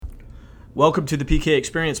Welcome to the PK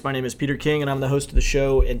Experience. My name is Peter King, and I'm the host of the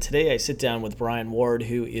show. And today I sit down with Brian Ward,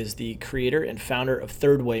 who is the creator and founder of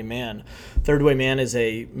Third Way Man. Third Way Man is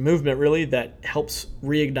a movement, really, that helps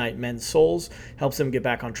reignite men's souls, helps them get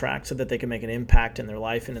back on track so that they can make an impact in their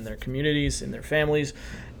life and in their communities, in their families.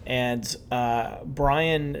 And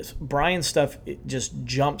Brian's stuff, it just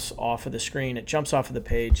jumps off of the screen. It jumps off of the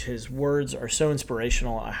page. His words are so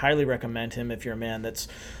inspirational. I highly recommend him if you're a man that's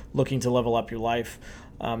looking to level up your life.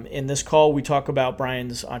 In this call, we talk about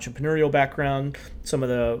Brian's entrepreneurial background, some of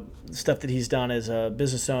the stuff that he's done as a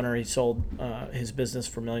business owner. He sold his business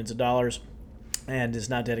for millions of dollars and is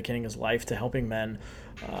now dedicating his life to helping men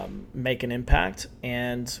make an impact.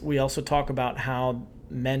 And we also talk about how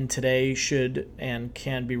men today should and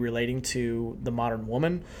can be relating to the modern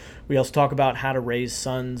woman. We also talk about how to raise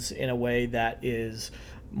sons in a way that is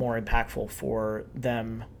more impactful for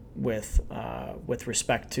them with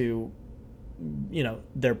respect to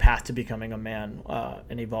their path to becoming a man,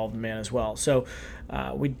 an evolved man as well. So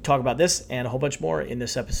we talk about this and a whole bunch more in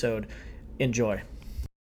this episode. Enjoy.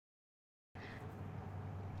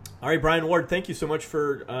 All right, Brian Ward, thank you so much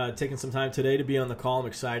for taking some time today to be on the call. I'm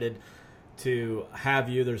excited to have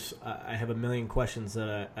you. I have a million questions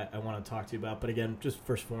that I want to talk to you about. But again, just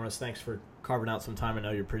first and foremost, thanks for carving out some time. I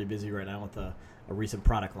know you're pretty busy right now with a recent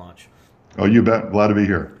product launch. Oh, you bet. Glad to be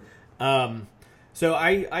here. So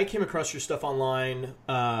I came across your stuff online,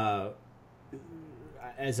 as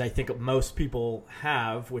I think most people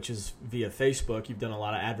have, which is via Facebook. You've done a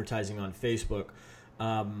lot of advertising on Facebook,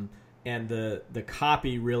 and the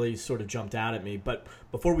copy really sort of jumped out at me. But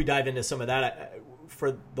before we dive into some of that,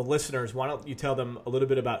 for the listeners, why don't you tell them a little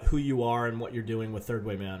bit about who you are and what you're doing with Third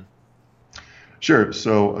Way Man? Sure.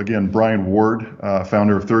 So again, Brian Ward,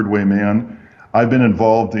 founder of Third Way Man. I've been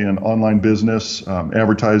involved in online business,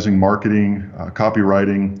 advertising, marketing,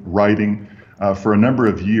 copywriting, writing for a number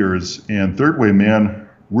of years. And Third Way Man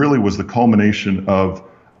really was the culmination of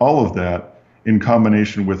all of that in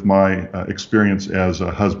combination with my experience as a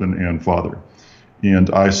husband and father. And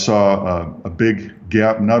I saw a big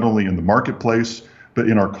gap not only in the marketplace, but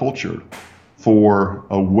in our culture for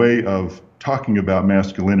a way of talking about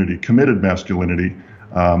masculinity, committed masculinity,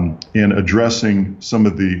 and addressing some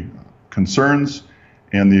of the concerns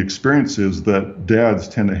and the experiences that dads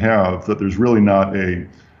tend to have that there's really not a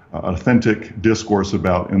authentic discourse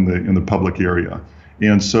about in the public area.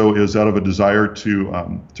 And so is out of a desire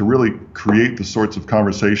to really create the sorts of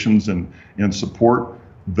conversations and support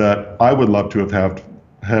that I would love to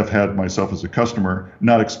have had myself as a customer,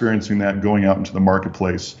 not experiencing that, going out into the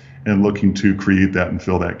marketplace and looking to create that and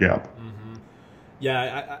fill that gap. Mm-hmm.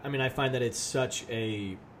 Yeah, I mean, I find that it's such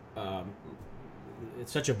a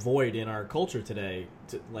void in our culture today.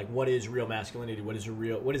 Like, what is real masculinity? What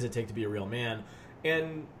does it take to be a real man?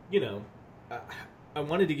 And I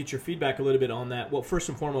wanted to get your feedback a little bit on that. Well, first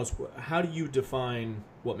and foremost, how do you define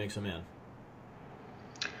what makes a man?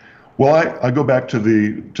 Well, I go back to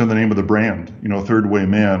the name of the brand, Third Way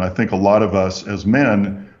Man. I think a lot of us as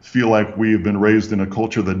men feel like we've been raised in a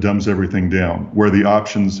culture that dumbs everything down, where the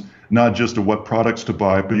options, not just of what products to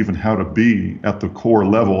buy, but even how to be at the core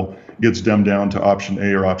level, gets dumbed down to option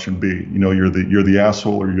A or option B. You're the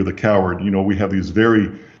asshole or you're the coward. We have these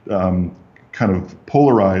very kind of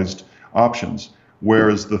polarized options.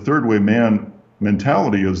 Whereas the Third Way Man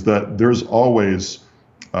mentality is that there's always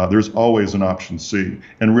an option C.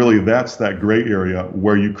 And really that's that gray area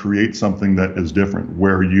where you create something that is different,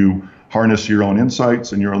 where you harness your own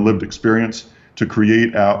insights and your own lived experience to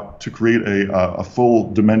create a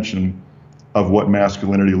full dimension of what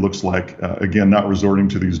masculinity looks like. Again, not resorting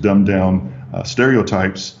to these dumbed down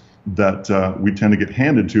stereotypes that we tend to get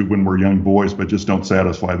handed to when we're young boys, but just don't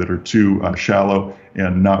satisfy, that are too shallow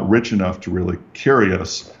and not rich enough to really carry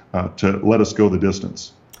us, to let us go the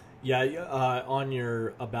distance. Yeah, on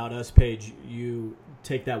your About Us page, you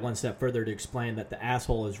take that one step further to explain that the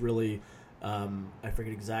asshole is really, I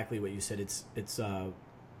forget exactly what you said. It's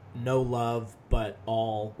no love, but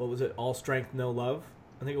all strength, no love,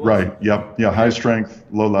 I think it was. Right, yep. Yeah, high strength,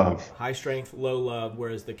 low love. High strength, low love,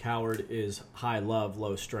 whereas the coward is high love,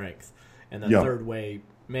 low strength. And the Third Way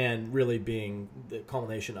Man really being the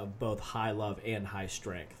culmination of both high love and high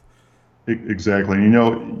strength. Exactly.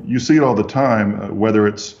 You see it all the time, whether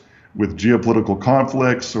it's with geopolitical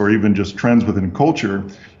conflicts or even just trends within culture.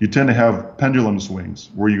 You tend to have pendulum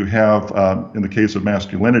swings where you have, in the case of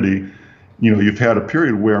masculinity, you've had a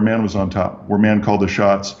period where man was on top, where man called the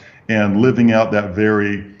shots, and living out that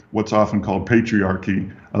very, what's often called patriarchy,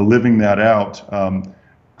 living that out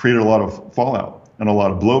created a lot of fallout and a lot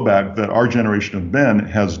of blowback that our generation of men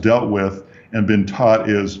has dealt with and been taught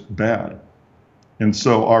is bad. And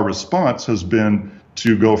so our response has been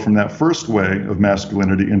to go from that first way of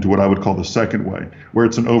masculinity into what I would call the second way, where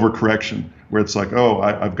it's an overcorrection, where it's like, oh,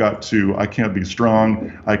 I can't be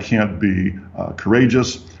strong, I can't be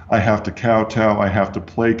courageous, I have to kowtow, I have to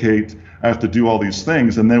placate, I have to do all these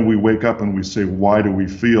things. And then we wake up and we say, why do we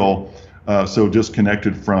feel so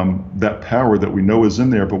disconnected from that power that we know is in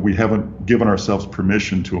there, but we haven't given ourselves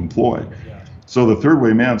permission to employ? Yeah. So the third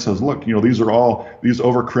way man says, look, these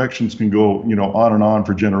overcorrections can go, on and on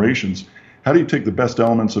for generations. How do you take the best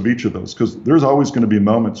elements of each of those? Because there's always going to be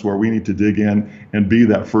moments where we need to dig in and be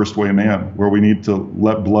that first way man, where we need to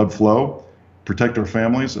let blood flow, protect our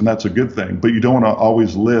families, and that's a good thing. But you don't want to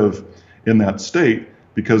always live in that state,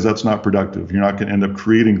 because that's not productive. You're not going to end up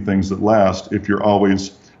creating things that last if you're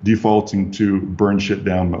always defaulting to burn shit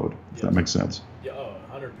down mode, if that makes sense. Yeah,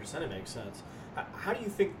 100% it makes sense. How do you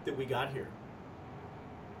think that we got here?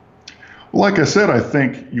 Well, like I said, I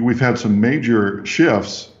think we've had some major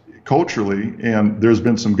shifts culturally, and there's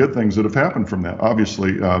been some good things that have happened from that.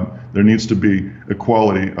 Obviously, there needs to be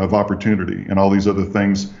equality of opportunity and all these other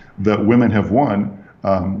things that women have won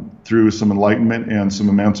through some enlightenment and some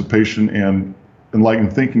emancipation and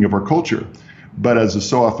enlightened thinking of our culture. But as is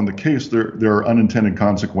so often the case, there are unintended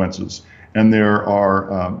consequences, and there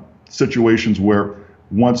are situations where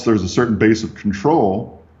once there's a certain base of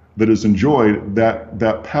control that is enjoyed,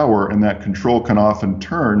 that power and that control can often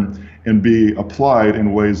turn and be applied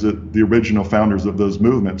in ways that the original founders of those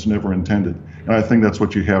movements never intended. And I think that's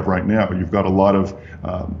what you have right now. You've got a lot of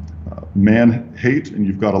man hate, and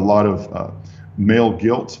you've got a lot of male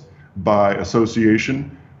guilt by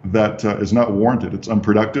association that is not warranted. It's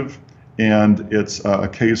unproductive, and it's a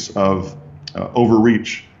case of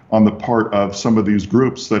overreach on the part of some of these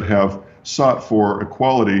groups that have sought for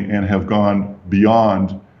equality and have gone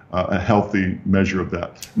beyond a healthy measure of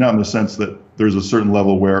that. Not in the sense that there's a certain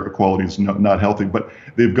level where equality is not healthy, but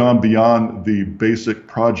they've gone beyond the basic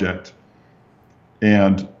project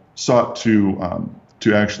and sought to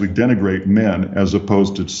actually denigrate men as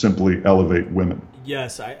opposed to simply elevate women.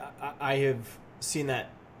 Yes, I have seen that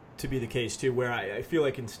to be the case too, where I feel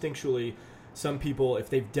like instinctually some people, if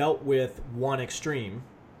they've dealt with one extreme,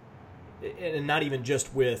 and not even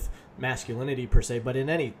just with masculinity per se, but in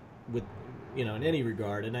any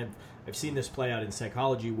regard, and I've seen this play out in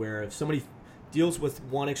psychology, where if somebody deals with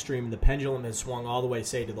one extreme and the pendulum has swung all the way,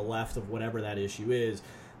 say, to the left of whatever that issue is,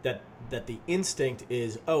 that the instinct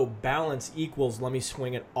is, oh, balance equals, let me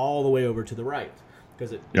swing it all the way over to the right,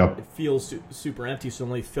 because it feels super empty, so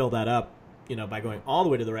let me fill that up by going all the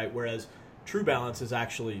way to the right, whereas true balance is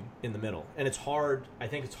actually in the middle. And it's hard, I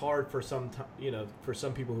think it's hard for some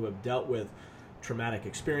people who have dealt with traumatic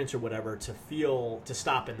experience or whatever to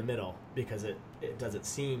stop in the middle, because it doesn't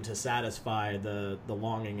seem to satisfy the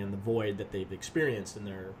longing and the void that they've experienced in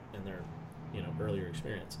their earlier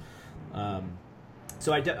experience.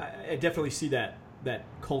 So I definitely see that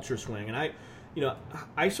culture swing, and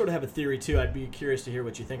I sort of have a theory too. I'd be curious to hear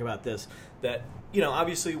what you think about this. That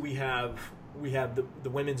obviously we have the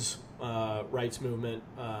women's rights movement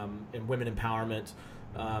and women empowerment.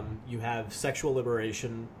 You have sexual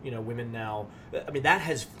liberation. Women now. I mean, that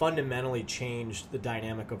has fundamentally changed the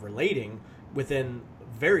dynamic of relating within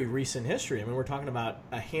very recent history. I mean, we're talking about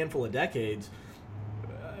a handful of decades,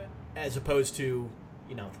 as opposed to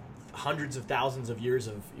hundreds of thousands of years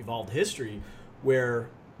of evolved history, where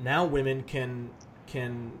now women can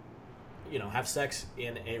have sex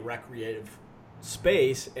in a recreative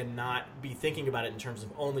space and not be thinking about it in terms of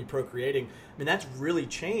only procreating. I mean, that's really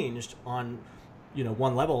changed on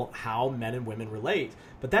one level how men and women relate,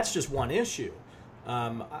 but that's just one issue.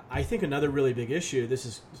 I think another really big issue, this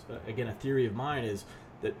is again a theory of mine, is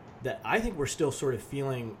that I think we're still sort of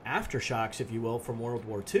feeling aftershocks, if you will, from World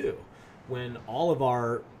War II, when all of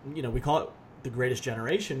our, we call it the greatest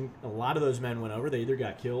generation, a lot of those men went over, they either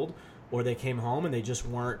got killed or they came home and they just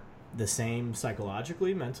weren't the same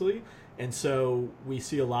psychologically, mentally. And so we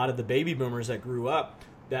see a lot of the baby boomers that grew up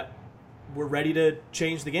that were ready to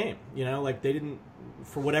change the game. Like they didn't,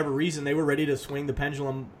 for whatever reason, they were ready to swing the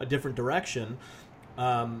pendulum a different direction.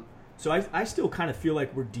 So I still kind of feel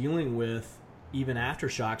like we're dealing with even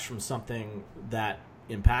aftershocks from something that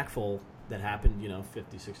impactful that happened,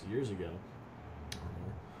 50, 60 years ago.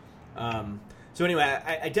 So anyway,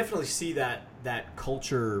 I definitely see that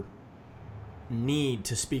culture need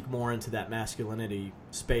to speak more into that masculinity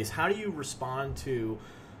space. How do you respond to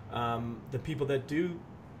the people that do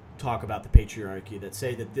talk about the patriarchy, that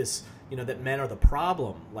say that this, that men are the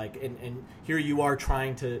problem, like, and here you are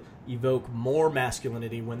trying to evoke more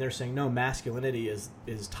masculinity when they're saying, no, masculinity is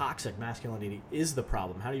toxic, masculinity is the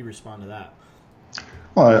problem. How do you respond to that?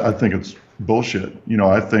 Well, I think it's bullshit.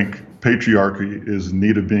 I think patriarchy is in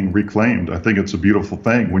need of being reclaimed. I think it's a beautiful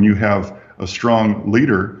thing when you have a strong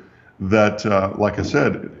leader that, like I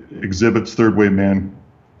said, exhibits third way man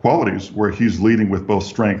qualities where he's leading with both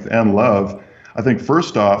strength and love. I think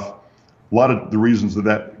first off, a lot of the reasons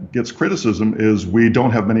that gets criticism is we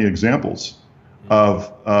don't have many examples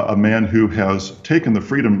of a man who has taken the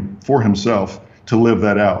freedom for himself to live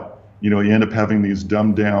that out. You end up having these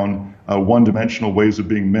dumbed down, one-dimensional ways of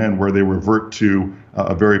being men where they revert to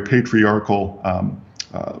a very patriarchal,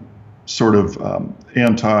 sort of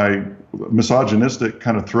anti-misogynistic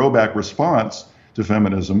kind of throwback response to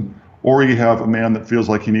feminism. Or you have a man that feels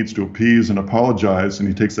like he needs to appease and apologize, and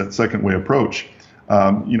he takes that second way approach.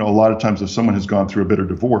 A lot of times if someone has gone through a bitter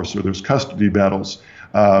divorce or there's custody battles,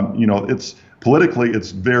 it's politically,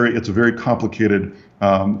 it's a very complicated,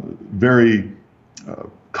 very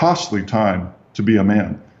costly time to be a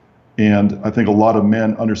man. And I think a lot of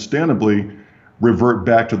men understandably revert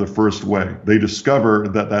back to the first way. They discover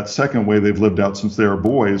that second way they've lived out since they were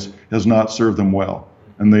boys has not served them well.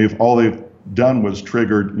 And all they've done was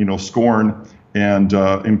triggered, scorn and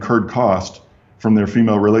incurred cost from their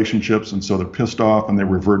female relationships. And so they're pissed off and they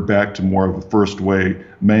revert back to more of a first way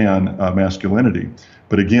man masculinity.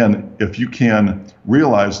 But again, if you can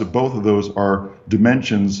realize that both of those are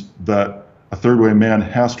dimensions that a third way man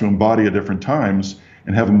has to embody at different times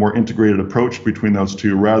and have a more integrated approach between those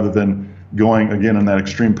two rather than going again in that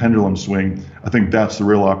extreme pendulum swing, I think that's the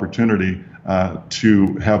real opportunity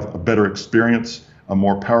to have a better experience, a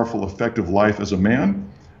more powerful, effective life as a man.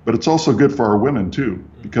 But it's also good for our women too,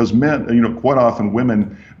 because men, quite often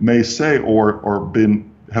women may say or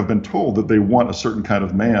have been told that they want a certain kind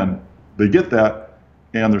of man. They get that,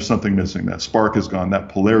 and there's something missing. That spark is gone, that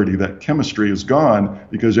polarity, that chemistry is gone,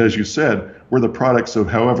 because as you said, we're the products of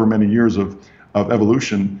however many years of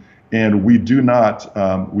evolution, and we do not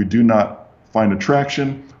find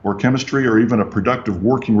attraction or chemistry or even a productive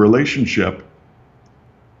working relationship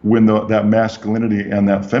when that masculinity and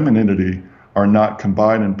that femininity are not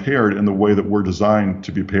combined and paired in the way that we're designed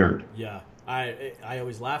to be paired. Yeah, I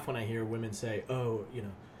always laugh when I hear women say, "Oh,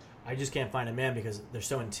 I just can't find a man because they're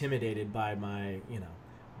so intimidated by my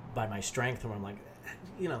strength." And I'm like,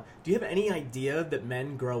 do you have any idea that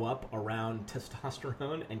men grow up around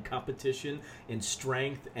testosterone and competition and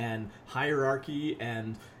strength and hierarchy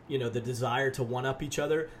and the desire to one up each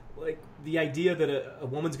other? Like the idea that a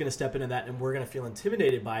woman's going to step into that and we're going to feel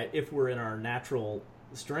intimidated by it if we're in our natural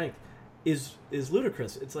strength is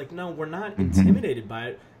ludicrous. It's like, no, we're not intimidated by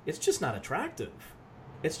it. It's just not attractive.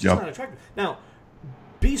 It's just not attractive. Now,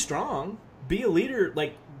 be strong, be a leader,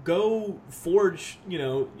 like go forge,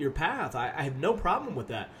 your path. I have no problem with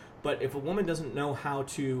that. But if a woman doesn't know how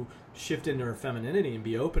to shift into her femininity and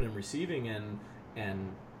be open and receiving and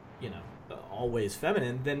always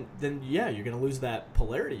feminine, then yeah, you're going to lose that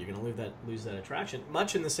polarity. You're going to lose that attraction.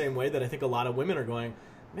 Much in the same way that I think a lot of women are going,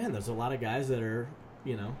 man, there's a lot of guys that are,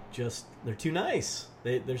 just they're too nice.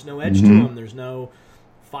 There's no edge to them. There's no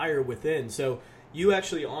fire within. So you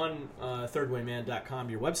actually on thirdwayman.com,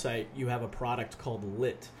 your website, you have a product called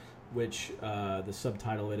Lit, which the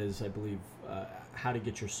subtitle it is, I believe, How to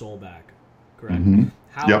Get Your Soul Back. Correct?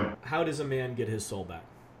 How does a man get his soul back?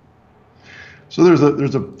 So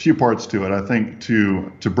there's a few parts to it. I think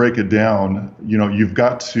to break it down, you've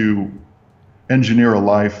got to engineer a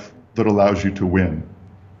life that allows you to win.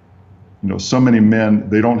 So many men,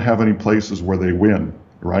 they don't have any places where they win,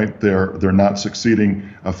 right? They're not succeeding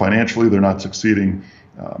financially. They're not succeeding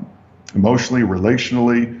emotionally,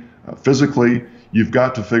 relationally, physically. You've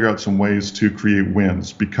got to figure out some ways to create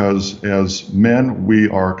wins, because as men, we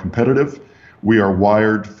are competitive. We are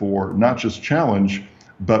wired for not just challenge,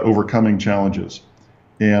 but overcoming challenges.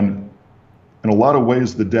 And in a lot of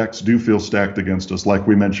ways, the decks do feel stacked against us. Like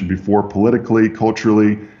we mentioned before, politically,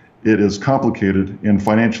 culturally, it is complicated and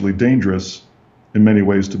financially dangerous in many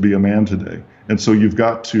ways to be a man today. And so you've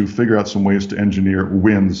got to figure out some ways to engineer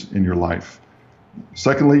wins in your life.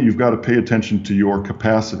 Secondly, you've got to pay attention to your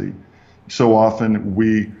capacity. So often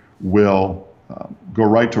we will go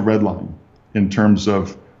right to redline in terms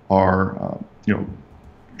of our,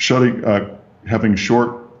 having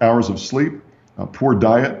short hours of sleep, poor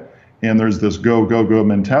diet, and there's this go, go, go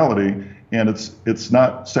mentality. And it's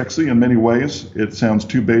not sexy in many ways. It sounds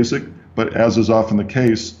too basic, but as is often the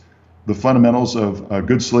case, the fundamentals of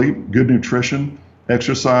good sleep, good nutrition,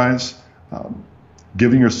 exercise,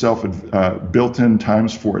 giving yourself built-in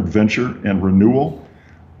times for adventure and renewal,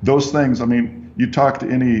 those things, you talk to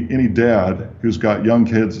any dad who's got young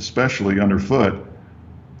kids, especially underfoot,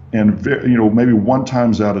 and maybe 1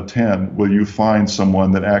 time out of 10 will you find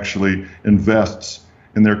someone that actually invests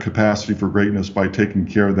in their capacity for greatness by taking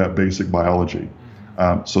care of that basic biology.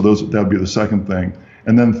 So that would be the second thing.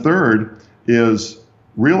 And then third is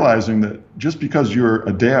realizing that just because you're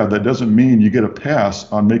a dad, that doesn't mean you get a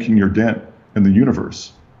pass on making your dent in the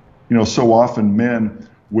universe. So often men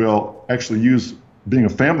will actually use being a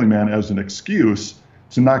family man as an excuse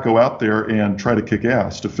to not go out there and try to kick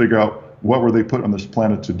ass, to figure out what were they put on this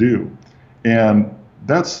planet to do. And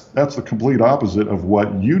that's the complete opposite of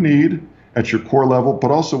what you need at your core level, but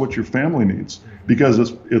also what your family needs, because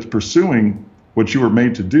it's pursuing what you were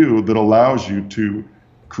made to do that allows you to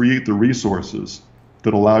create the resources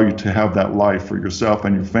that allow you to have that life for yourself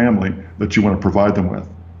and your family that you want to provide them with.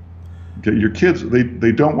 Okay, your kids,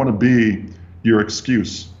 they don't want to be your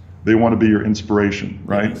excuse. They want to be your inspiration,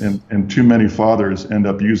 right? Yes. And too many fathers end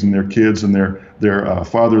up using their kids and their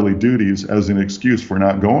fatherly duties as an excuse for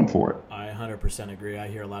not going for it. I 100% agree. I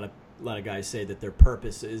hear a lot of guys say that their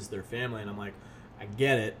purpose is their family, and I'm like, I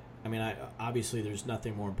get it. I mean, obviously there's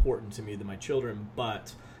nothing more important to me than my children,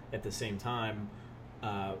 but at the same time,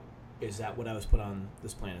 is that what I was put on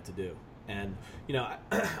this planet to do? And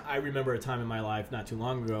I remember a time in my life not too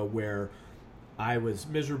long ago where I was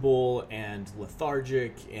miserable and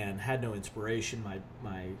lethargic and had no inspiration.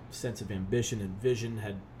 My sense of ambition and vision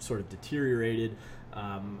had sort of deteriorated.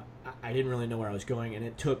 I didn't really know where I was going, and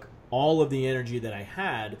it took all of the energy that I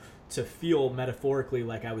had to feel metaphorically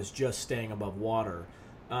like I was just staying above water.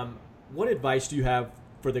 What advice do you have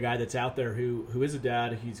for the guy that's out there who is a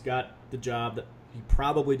dad? He's got the job that he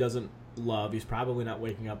probably doesn't love. He's probably not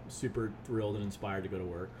waking up super thrilled and inspired to go to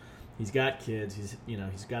work. He's got kids.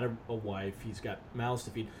 He's got a wife. He's got mouths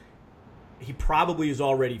to feed. He probably is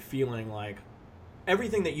already feeling like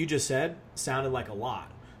everything that you just said sounded like a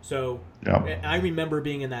lot. So yeah. I remember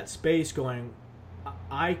being in that space going,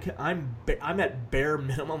 I'm at bare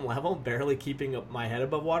minimum level, barely keeping up my head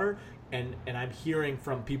above water, and I'm hearing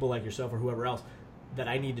from people like yourself or whoever else that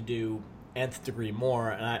I need to do nth degree more,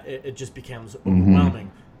 and it just becomes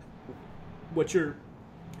overwhelming. What's your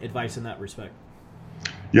advice in that respect?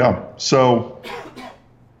 Yeah, so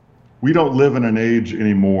we don't live in an age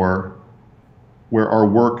anymore where our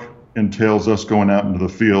work entails us going out into the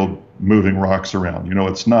field moving rocks around.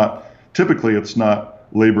 It's not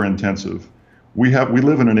labor intensive. We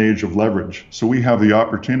live in an age of leverage, so we have the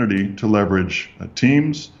opportunity to leverage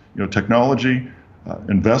teams, technology,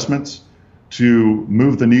 investments to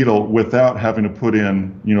move the needle without having to put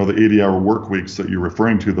in, the 80-hour work weeks that you're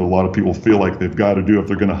referring to that a lot of people feel like they've got to do if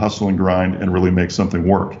they're going to hustle and grind and really make something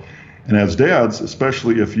work. And as dads,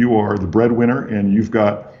 especially if you are the breadwinner and you've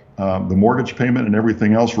got the mortgage payment and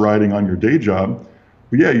everything else riding on your day job,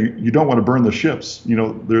 well, yeah, you don't want to burn the ships.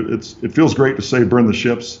 It feels great to say burn the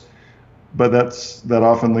ships, but that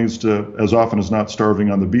often leads to, as often as not,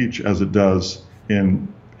 starving on the beach as it does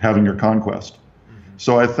in having your conquest.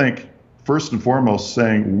 So I think first and foremost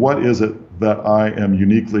saying, what is it that I am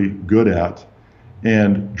uniquely good at,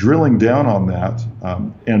 and drilling down on that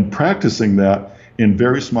and practicing that in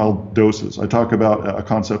very small doses. I talk about a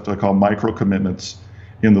concept I call micro commitments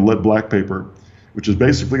in the lit black paper, which is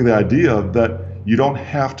basically the idea that you don't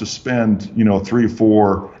have to spend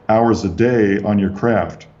 3-4 hours a day on your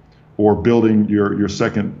craft or building your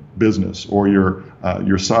second business or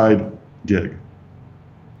your side gig.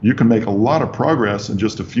 You can make a lot of progress in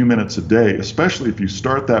just a few minutes a day, especially if you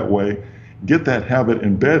start that way, get that habit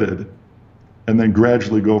embedded, and then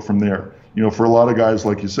gradually go from there. For a lot of guys,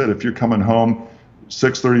 like you said, if you're coming home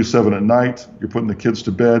 6:37 at night, you're putting the kids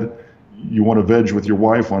to bed, you want to veg with your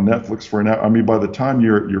wife on Netflix for an hour. I mean, by the time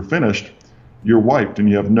you're finished, you're wiped and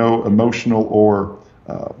you have no emotional or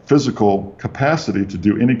physical capacity to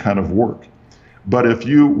do any kind of work. But if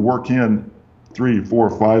you work in 3, 4,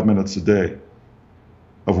 5 minutes a day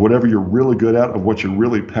of whatever you're really good at, of what you're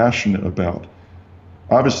really passionate about,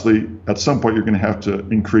 obviously at some point you're going to have to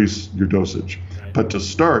increase your dosage. Right. But to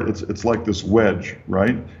start, it's like this wedge,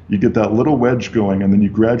 right? You get that little wedge going and then you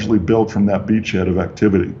gradually build from that beachhead of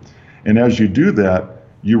activity. And as you do that,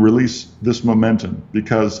 you release this momentum,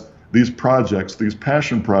 because these projects, these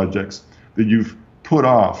passion projects that you've put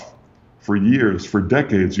off for years, for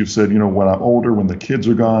decades, you've said, when I'm older, when the kids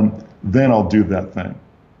are gone, then I'll do that thing.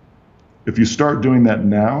 If you start doing that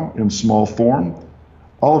now in small form,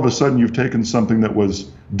 all of a sudden you've taken something that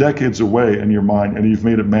was decades away in your mind and you've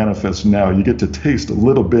made it manifest now. You get to taste a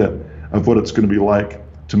little bit of what it's going to be like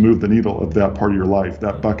to move the needle of that part of your life,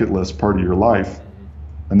 that bucket list part of your life.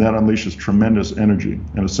 And that unleashes tremendous energy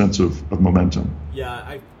and a sense of momentum.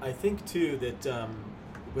 Yeah, I think too that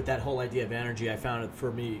with that whole idea of energy, I found it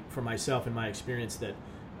for myself in my experience that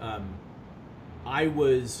I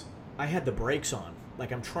had the brakes on.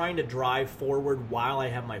 Like I'm trying to drive forward while I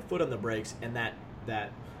have my foot on the brakes, and that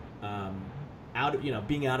that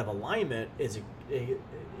being out of alignment is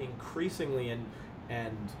increasingly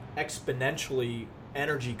and exponentially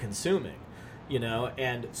energy consuming,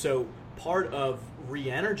 and so part of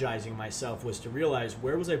re-energizing myself was to realize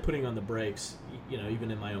where was I putting on the brakes,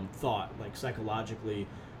 even in my own thought, like psychologically,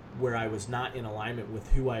 where I was not in alignment with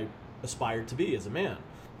who I aspired to be as a man,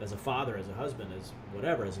 as a father, as a husband, as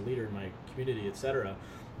whatever, as a leader in my community, etc.,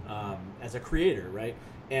 as a creator, right?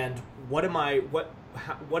 And what am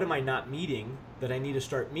I not meeting that I need to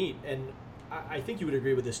start meet? And I think you would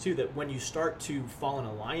agree with this too, that when you start to fall in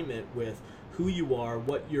alignment with who you are,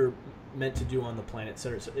 what you're meant to do on the planet,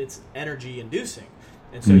 etc., so it's energy inducing,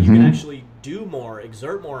 and so you can actually do more,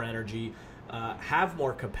 exert more energy, have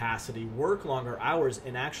more capacity, work longer hours,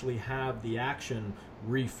 and actually have the action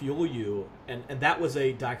refuel you. And that was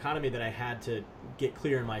a dichotomy that I had to get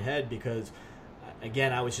clear in my head, because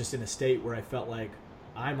again, I was just in a state where I felt like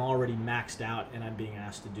I'm already maxed out and I'm being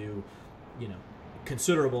asked to do,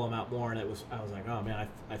 considerable amount more, and I was like, oh man,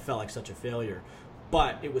 I felt like such a failure.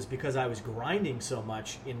 But it was because I was grinding so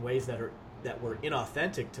much in ways that were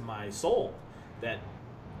inauthentic to my soul, that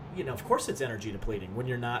of course it's energy depleting when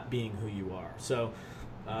you're not being who you are. So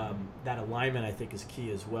that alignment, I think, is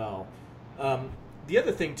key as well. The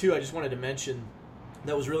other thing too, I just wanted to mention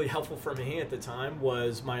that was really helpful for me at the time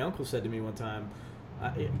was my uncle said to me one time,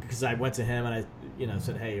 because I went to him and I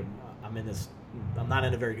said, hey, I'm not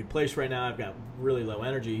in a very good place right now. I've got really low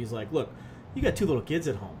energy. He's like, look, you got 2 little kids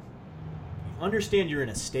at home. Understand you're in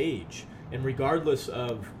a stage, and regardless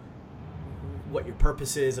of what your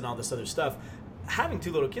purpose is and all this other stuff, having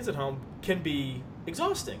 2 little kids at home can be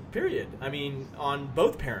exhausting, period. I mean, on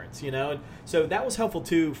both parents, And so that was helpful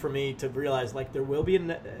too for me to realize, like, there will be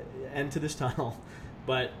an end to this tunnel,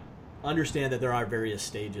 but understand that there are various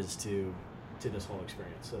stages to this whole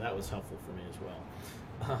experience. So that was helpful for me as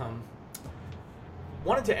well.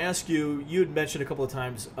 Wanted to ask you, you had mentioned a couple of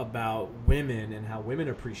times about women and how women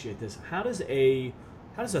appreciate this. How does a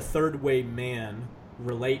third way man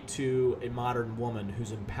relate to a modern woman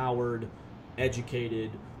who's empowered, educated,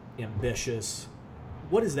 ambitious?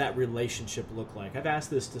 What does that relationship look like? I've asked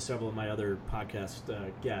this to several of my other podcast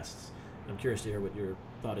guests. I'm curious to hear what your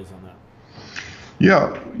thought is on that.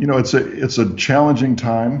 Yeah, it's a challenging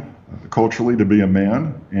time culturally to be a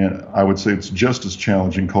man, and I would say it's just as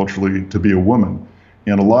challenging culturally to be a woman.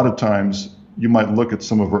 And a lot of times you might look at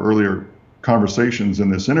some of our earlier conversations in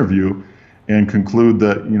this interview and conclude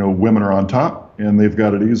that, women are on top and they've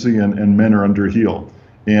got it easy and men are under heel.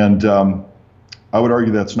 And I would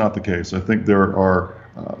argue that's not the case. I think there are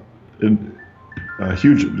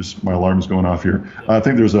just my alarm is going off here. I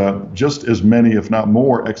think there's just as many, if not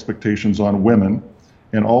more, expectations on women,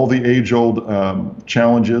 and all the age-old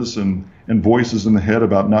challenges and voices in the head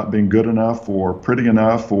about not being good enough or pretty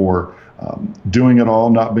enough or doing it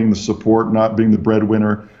all, not being the support, not being the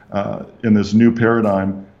breadwinner in this new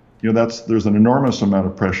paradigm. There's an enormous amount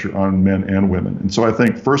of pressure on men and women. And so I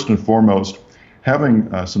think first and foremost, having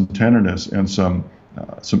some tenderness and some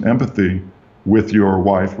empathy with your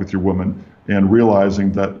wife, with your woman, and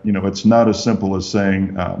realizing that it's not as simple as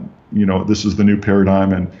saying this is the new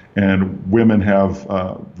paradigm and women have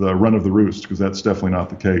the run of the roost, because that's definitely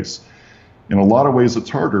not the case. In a lot of ways it's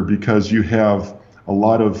harder because you have a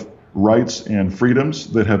lot of rights and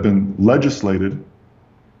freedoms that have been legislated,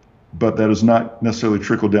 but that has not necessarily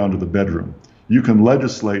trickled down to the bedroom. You can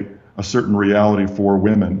legislate a certain reality for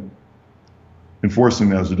women. Enforcing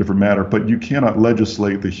that is a different matter, but you cannot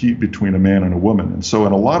legislate the heat between a man and a woman. And so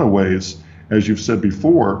in a lot of ways, as you've said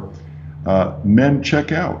before, men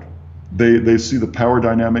check out. They see the power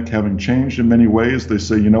dynamic having changed in many ways. They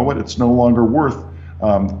say, you know what, it's no longer worth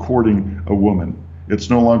courting a woman. It's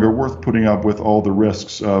no longer worth putting up with all the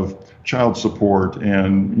risks of child support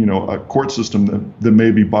and a court system that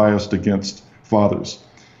may be biased against fathers.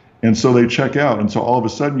 And so they check out. And so all of a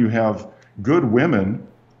sudden you have good women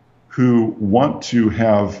who want to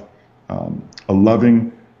have a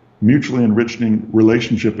loving, mutually enriching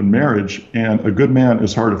relationship in marriage, and a good man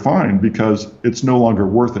is hard to find because it's no longer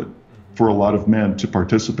worth it for a lot of men to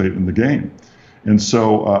participate in the game. And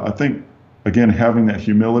so I think, again, having that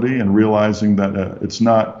humility and realizing that it's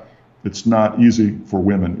not easy for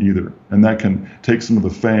women either, and that can take some of the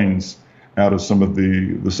fangs out of some of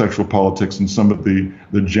the sexual politics and some of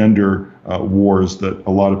the gender wars that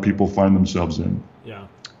a lot of people find themselves in. Yeah.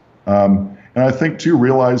 And I think too,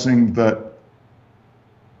 realizing that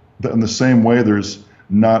in the same way there's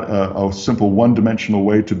not a simple one-dimensional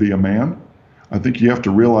way to be a man, I think you have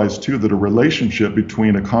to realize too that a relationship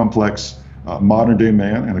between a complex modern-day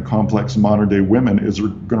man and a complex modern-day woman is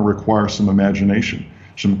going to require some imagination,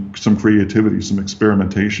 some creativity, some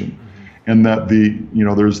experimentation. and that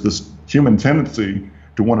there's this human tendency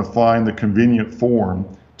to want to find the convenient form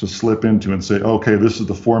to slip into and say, okay, this is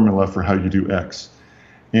the formula for how you do X.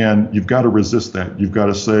 And you've got to resist that. You've got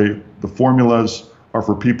to say the formulas are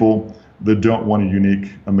for people that don't want a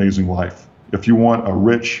unique, amazing life. If you want a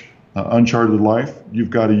rich, uncharted life, you've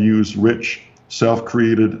got to use rich,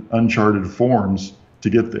 self-created, uncharted forms to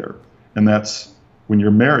get there. And that's, when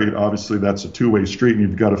you're married, obviously that's a two-way street, and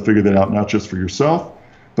you've got to figure that out, not just for yourself,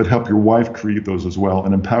 but help your wife create those as well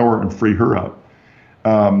and empower and free her up.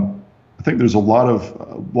 I think there's a lot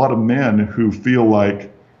of men who feel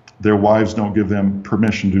like their wives don't give them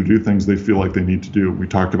permission to do things they feel like they need to do. We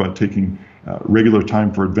talked about taking regular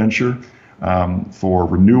time for adventure, for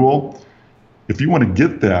renewal. If you want to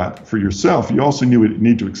get that for yourself, you also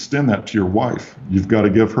need to extend that to your wife. You've got to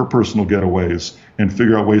give her personal getaways and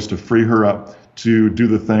figure out ways to free her up to do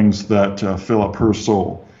the things that fill up her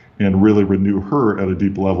soul and really renew her at a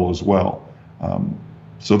deep level as well.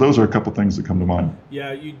 So those are a couple things that come to mind.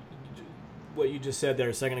 Yeah, what you just said there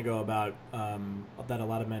a second ago about that a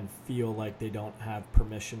lot of men feel like they don't have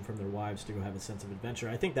permission from their wives to go have a sense of adventure.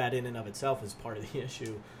 I think that in and of itself is part of the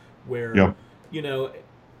issue where, Yep.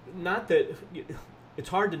 Not that it's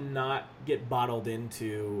hard to not get bottled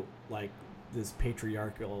into like this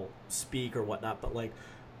patriarchal speak or whatnot, but like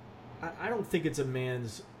I don't think it's a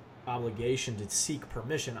man's obligation to seek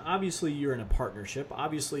permission. Obviously, you're in a partnership.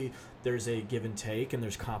 Obviously, there's a give and take and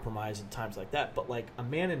there's compromise at times like that. But like a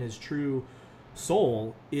man in his true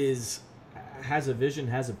soul has a vision,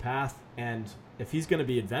 has a path, and if he's going to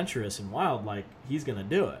be adventurous and wild, like he's going to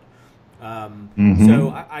do it.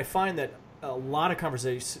 So I find that a lot of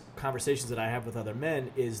conversations that I have with other men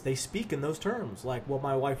is they speak in those terms, like, well,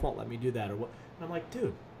 my wife won't let me do that, or what. And I'm like,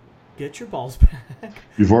 dude, get your balls back.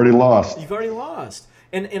 You've already lost. You've already lost.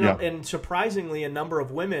 And surprisingly, a number of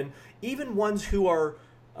women, even ones who are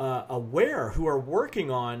aware, who are working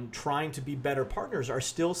on trying to be better partners, are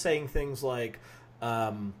still saying things like,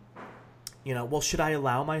 well, should I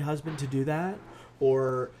allow my husband to do that?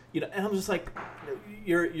 Or, and I'm just like,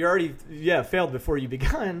 you're already, failed before you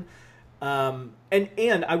begun.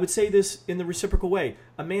 And I would say this in the reciprocal way.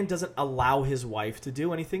 A man doesn't allow his wife to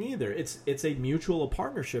do anything either. It's a mutual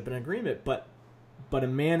partnership and agreement, but a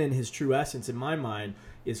man in his true essence, in my mind,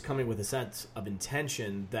 is coming with a sense of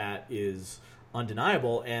intention that is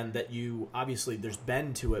undeniable, and that obviously there's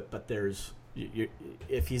bend to it, but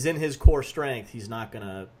if he's in his core strength, he's not going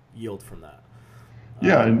to yield from that.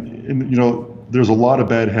 Yeah, and there's a lot of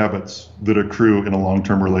bad habits that accrue in a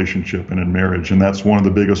long-term relationship and in marriage, and that's one of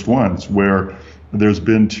the biggest ones, where there's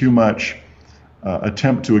been too much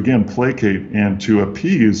attempt to, again, placate and to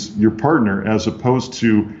appease your partner, as opposed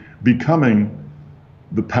to becoming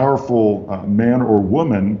the powerful man or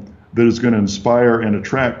woman that is going to inspire and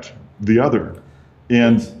attract the other.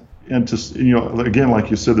 And to, again, like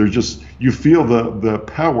you said, you feel the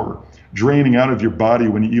power draining out of your body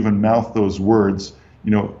when you even mouth those words.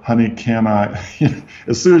 Honey, can I?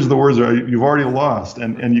 As soon as the words are, you've already lost,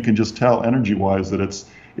 and you can just tell energy-wise that it's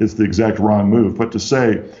the exact wrong move. But to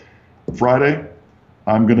say, Friday,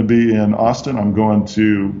 I'm going to be in Austin. I'm going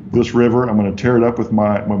to this river. I'm going to tear it up with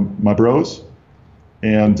my bros,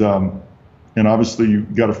 and obviously you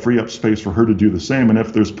got to free up space for her to do the same. And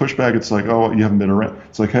if there's pushback, it's like, oh, you haven't been around.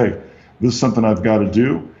 It's like, hey, this is something I've got to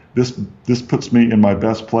do. This puts me in my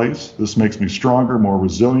best place. This makes me stronger, more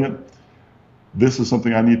resilient. This is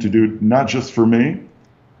something I need to do, not just for me,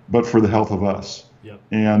 but for the health of us. Yep.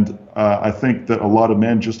 And I think that a lot of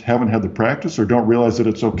men just haven't had the practice, or don't realize that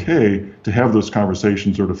it's okay to have those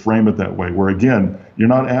conversations or to frame it that way, where, again, you're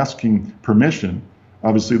not asking permission.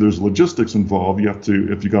 Obviously, there's logistics involved. You have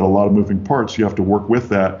to, if you've got a lot of moving parts, you have to work with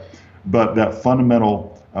that. But that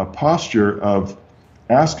fundamental posture of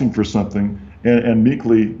asking for something and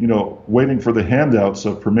meekly, waiting for the handouts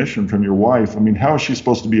of permission from your wife. I mean, how is she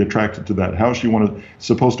supposed to be attracted to that? How is she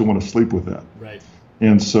supposed to want to sleep with that? Right.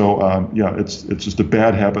 And so, it's just a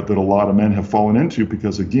bad habit that a lot of men have fallen into,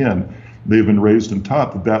 because, again, they've been raised and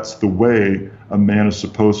taught that that's the way a man is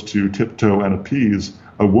supposed to tiptoe and appease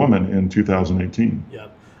a woman in 2018. Yeah.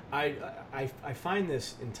 I find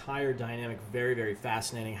this entire dynamic very, very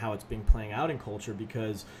fascinating, how it's been playing out in culture,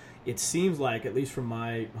 because it seems like, at least from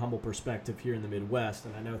my humble perspective here in the Midwest,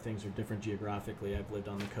 and I know things are different geographically, I've lived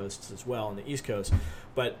on the coasts as well, on the East Coast,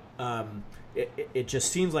 but it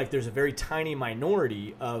just seems like there's a very tiny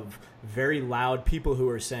minority of very loud people who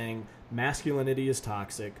are saying masculinity is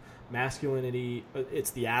toxic, masculinity,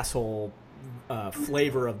 it's the asshole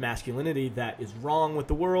flavor of masculinity that is wrong with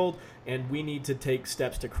the world, and we need to take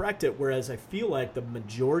steps to correct it, whereas I feel like the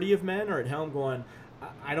majority of men are at home going,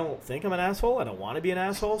 I don't think I'm an asshole. I don't want to be an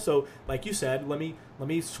asshole. So, like you said, let me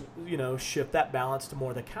shift that balance to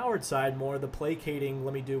more the coward side, more the placating.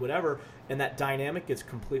 Let me do whatever, and that dynamic gets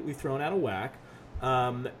completely thrown out of whack.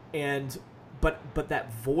 But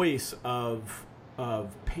that voice of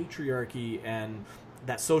patriarchy and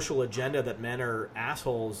that social agenda that men are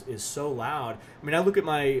assholes is so loud. I mean, I look at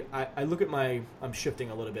my I'm shifting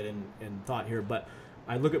a little bit in thought here, but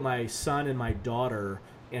I look at my son and my daughter,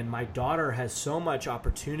 and my daughter has so much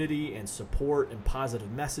opportunity and support and positive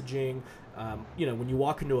messaging. When you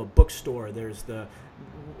walk into a bookstore, there's the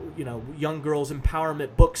young girls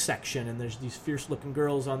empowerment book section, and there's these fierce looking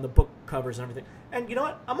girls on the book covers and everything. And you know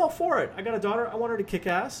what? I'm all for it. I got a daughter. I want her to kick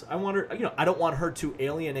ass. I want her, I don't want her to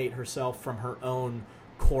alienate herself from her own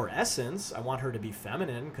core essence. I want her to be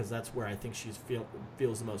feminine because that's where I think she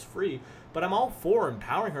feels the most free. But I'm all for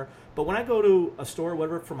empowering her. But when I go to a store,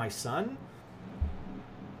 whatever, for my son,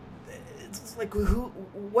 it's like,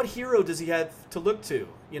 what hero does he have to look to?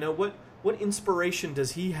 What inspiration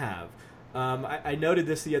does he have? I noted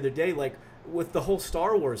this the other day, like with the whole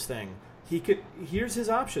Star Wars thing. Here's his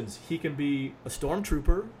options. He can be a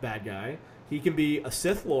stormtrooper, bad guy. He can be a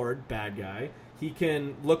Sith Lord, bad guy. He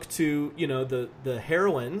can look to, the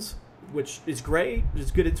heroines, which is great.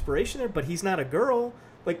 There's good inspiration there, but he's not a girl.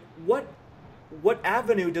 Like, what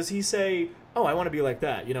avenue does he say, oh, I want to be like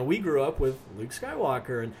that? We grew up with Luke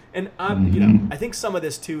Skywalker, and I think some of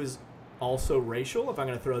this too is also racial, if I'm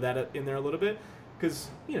going to throw that in there a little bit, because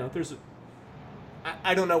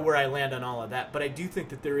I don't know where I land on all of that, but I do think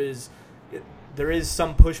that there is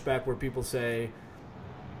some pushback where people say,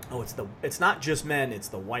 oh, it's not just men, it's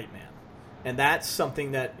the white man. And that's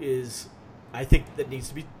something that I think that needs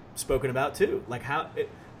to be spoken about too. Like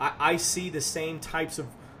I see the same types of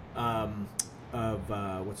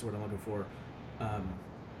what's the word I'm looking for?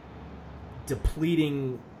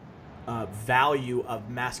 Depleting value of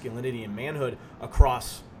masculinity and manhood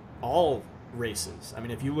across all races. I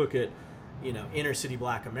mean, if you look at inner city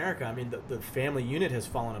black America, I mean, the family unit has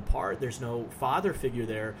fallen apart. There's no father figure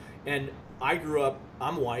there. And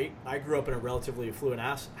I'm white. I grew up in a relatively affluent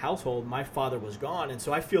household. My father was gone. And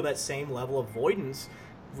so I feel that same level of avoidance,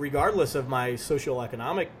 regardless of my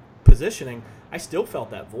socioeconomic positioning. I still felt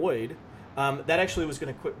that void. That actually was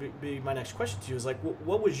going to be my next question to you, is like,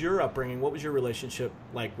 what was your upbringing? What was your relationship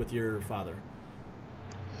like with your father?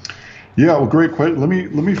 Yeah, well, great question.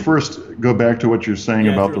 Let me first go back to what you're saying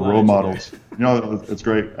about the role models. It's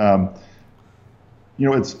great.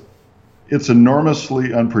 It's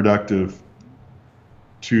enormously unproductive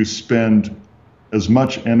to spend as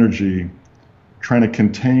much energy trying to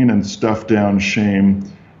contain and stuff down shame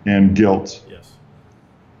and guilt. Yes.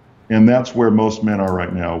 And that's where most men are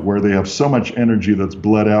right now, where they have so much energy that's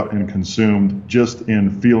bled out and consumed just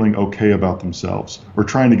in feeling okay about themselves, or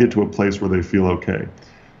trying to get to a place where they feel okay.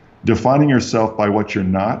 Defining yourself by what you're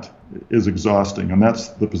not is exhausting, and that's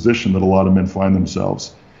the position that a lot of men find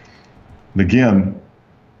themselves. And again,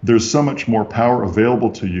 there's so much more power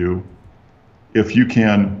available to you if you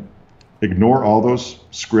can ignore all those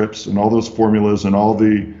scripts and all those formulas and all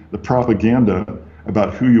the propaganda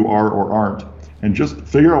about who you are or aren't, and just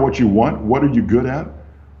figure out what you want. What are you good at?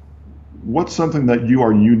 What's something that you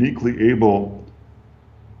are uniquely able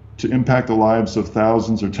to impact the lives of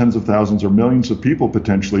thousands or tens of thousands or millions of people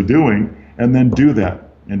potentially doing, and then do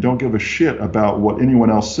that. And don't give a shit about what anyone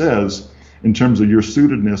else says in terms of your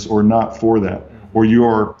suitedness or not for that, or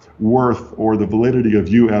your worth, or the validity of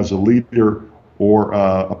you as a leader or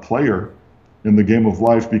a player in the game of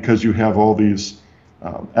life, because you have all these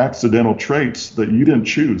accidental traits that you didn't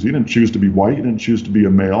choose. You didn't choose to be white. You didn't choose to be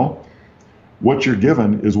a male. What you're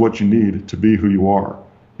given is what you need to be who you are.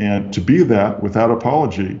 And to be that without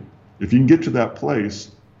apology, if you can get to that place,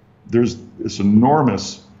 there's this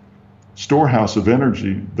enormous storehouse of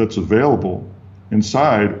energy that's available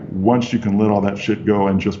inside once you can let all that shit go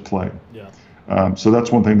and just play. Yeah. So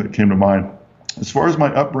that's one thing that came to mind. As far as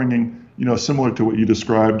my upbringing, similar to what you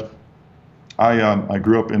described, I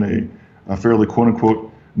grew up in a fairly quote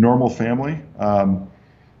unquote normal family. I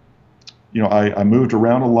moved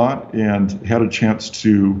around a lot and had a chance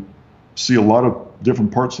to see a lot of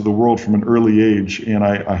different parts of the world from an early age, and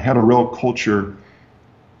I had a real culture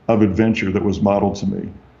of adventure that was modeled to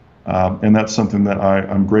me, and that's something that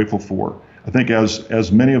I'm grateful for. I think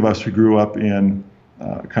as many of us who grew up in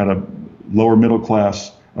kind of lower middle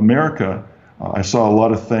class America, I saw a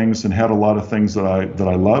lot of things and had a lot of things that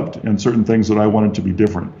I loved, and certain things that I wanted to be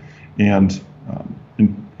different, and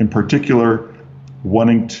in particular,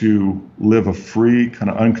 wanting to live a free,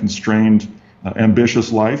 kind of unconstrained,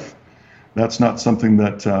 ambitious life. That's not something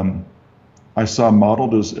that I saw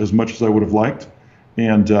modeled as much as I would have liked.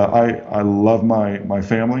 And I love my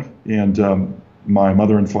family and my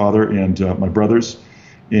mother and father and my brothers,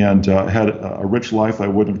 and had a rich life I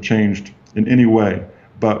wouldn't have changed in any way.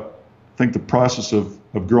 But I think the process of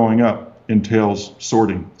growing up entails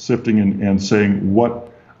sorting, sifting, and saying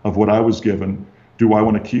what of what I was given do I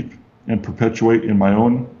want to keep and perpetuate in my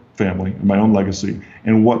own family, in my own legacy,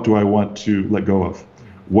 and what do I want to let go of?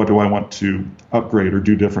 What do I want to upgrade or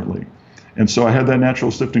do differently? And so I had that natural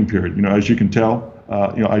sifting period. As you can tell,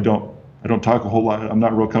 I don't talk a whole lot. I'm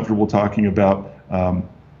not real comfortable talking about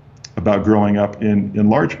growing up in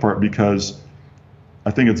large part because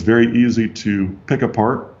I think it's very easy to pick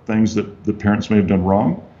apart things that the parents may have done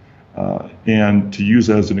wrong and to use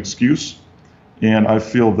as an excuse. And I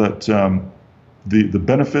feel that the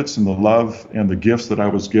benefits and the love and the gifts that I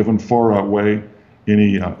was given far outweigh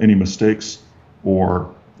any mistakes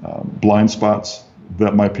or blind spots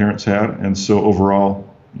that my parents had. And so overall,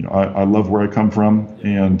 I love where I come from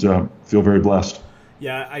and feel very blessed.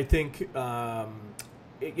 Yeah, I think,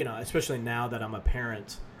 especially now that I'm a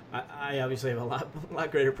parent, I obviously have a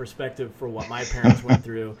lot greater perspective for what my parents went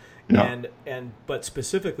through. Yeah. But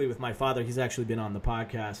specifically with my father, he's actually been on the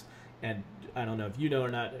podcast, and I don't know if you know or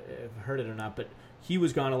not, if heard it or not, but he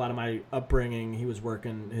was gone a lot of my upbringing. He was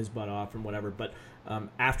working his butt off and whatever. But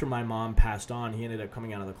after my mom passed on, he ended up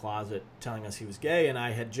coming out of the closet telling us he was gay, and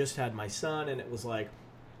I had just had my son, and it was like,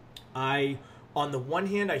 on the one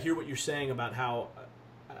hand, I hear what you're saying about how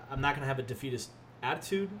I'm not going to have a defeatist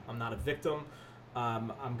attitude. I'm not a victim.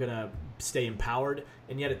 I'm going to stay empowered.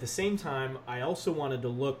 And yet at the same time, I also wanted to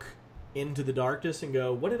look into the darkness and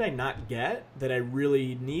go, what did I not get that I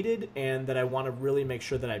really needed and that I want to really make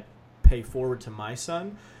sure that I pay forward to my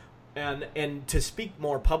son? And to speak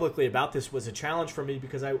more publicly about this was a challenge for me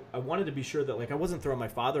because I wanted to be sure that I wasn't throwing my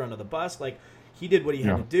father under the bus. He did what he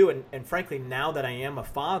had to do. And frankly, now that I am a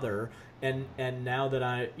father and now that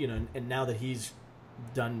and now that he's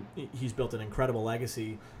built an incredible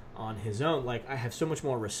legacy on his own, I have so much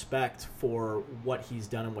more respect for what he's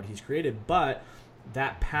done and what he's created. But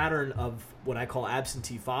that pattern of what I call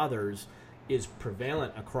absentee fathers is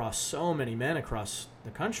prevalent across so many men across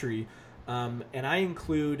the country. And I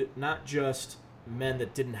include not just men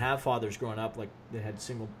that didn't have fathers growing up, like they had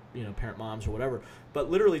single, parent moms or whatever,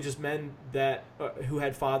 but literally just men that who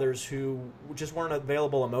had fathers who just weren't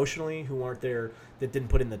available emotionally, who weren't there, that didn't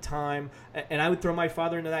put in the time. And I would throw my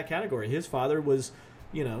father into that category. His father was,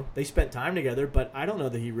 they spent time together, but I don't know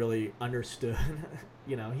that he really understood.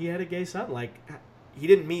 He had a gay son. He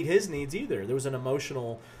didn't meet his needs either. There was an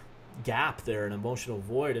emotional gap there, an emotional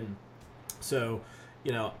void. And so,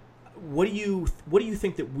 what do you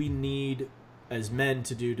think that we need as men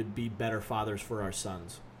to do to be better fathers for our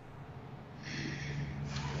sons?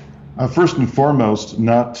 First and foremost,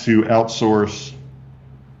 not to outsource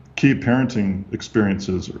key parenting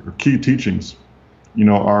experiences or key teachings.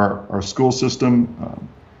 Our school system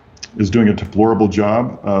is doing a deplorable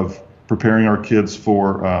job of preparing our kids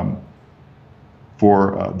for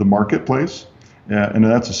the marketplace, and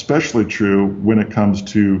that's especially true when it comes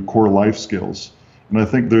to core life skills. And I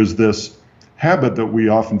think there's this habit that we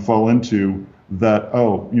often fall into that,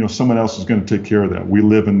 someone else is going to take care of that. We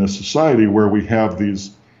live in this society where we have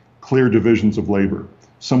these clear divisions of labor.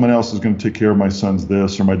 Someone else is going to take care of my son's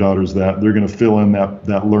this or my daughter's that. They're going to fill in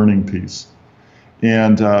that learning piece.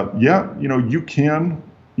 And you can,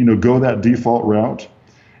 go that default route,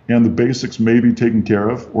 and the basics may be taken care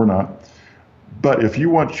of or not. But if you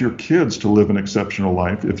want your kids to live an exceptional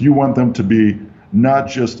life, if you want them to be not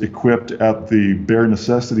just equipped at the bare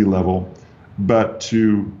necessity level, but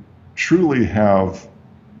to truly have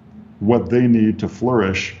what they need to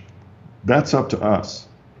flourish, that's up to us.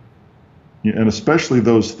 And especially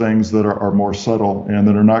those things that are more subtle and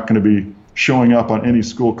that are not going to be showing up on any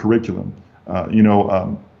school curriculum.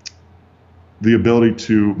 The ability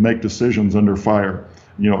to make decisions under fire,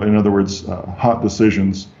 in other words, hot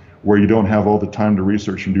decisions where you don't have all the time to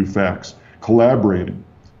research and do facts, collaborating,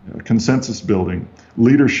 consensus building,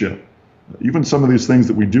 leadership, even some of these things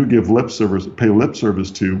that we do pay lip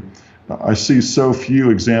service to. I see so few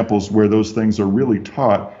examples where those things are really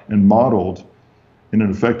taught and modeled in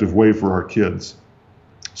an effective way for our kids.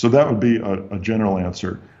 So that would be a general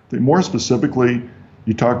answer. More specifically,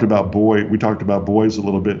 we talked about boys a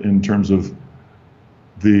little bit in terms of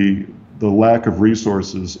the lack of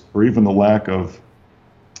resources or even the lack of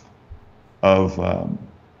a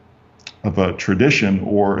tradition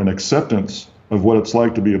or an acceptance of what it's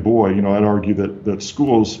like to be a boy. I'd argue that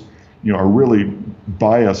schools, are really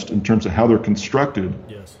biased in terms of how they're constructed.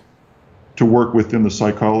 Yes. To work within the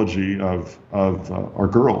psychology of our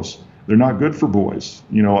girls. They're not good for boys.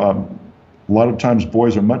 A lot of times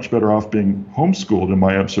boys are much better off being homeschooled, in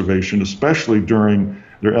my observation, especially during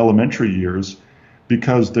their elementary years,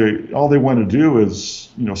 because all they want to do is,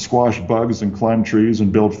 squash bugs and climb trees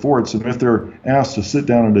and build forts. And if they're asked to sit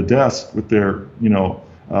down at a desk with their,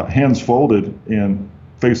 hands folded and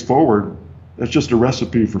face forward, that's just a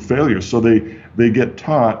recipe for failure. So they get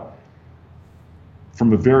taught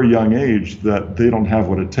from a very young age that they don't have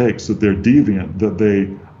what it takes, that they're deviant, that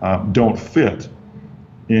they don't fit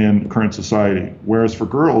in current society. Whereas for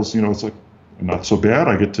girls, it's like, not so bad.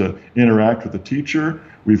 I get to interact with the teacher.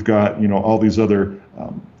 We've got, all these other,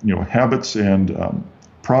 habits and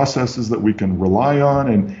processes that we can rely on.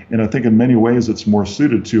 And I think in many ways it's more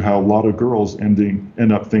suited to how a lot of girls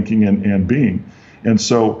end up thinking and being. And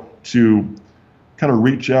so to kind of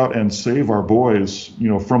reach out and save our boys,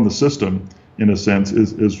 from the system, in a sense,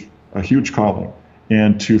 is a huge calling.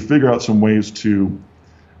 And to figure out some ways to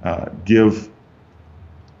give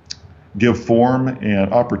form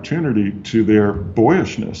and opportunity to their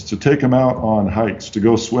boyishness, to take them out on hikes, to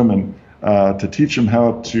go swimming, to teach them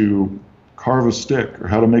how to carve a stick or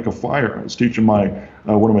how to make a fire. I was teaching one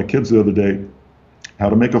of my kids the other day how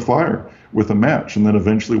to make a fire with a match, and then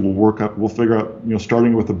eventually we'll figure out,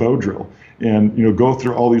 starting with a bow drill, and go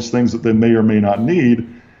through all these things that they may or may not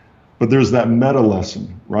need. But there's that meta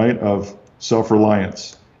lesson, right, of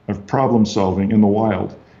self-reliance, of problem solving in the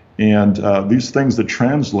wild, and these things that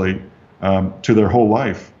translate to their whole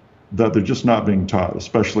life, that they're just not being taught,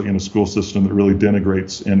 especially in a school system that really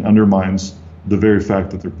denigrates and undermines the very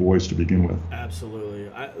fact that they're boys to begin with. Absolutely.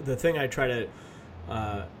 The thing I try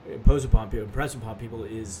to impress upon people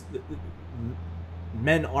is that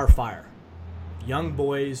men are fire. Young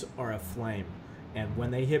boys are a flame. And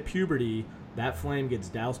when they hit puberty, that flame gets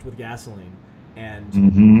doused with gasoline.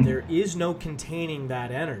 And there is no containing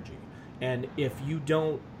that energy. And if you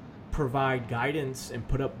don't provide guidance and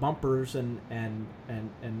put up bumpers and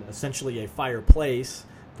essentially a fireplace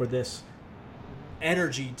for this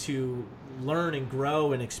energy to learn and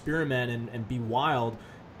grow and experiment and be wild,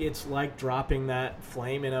 it's like dropping that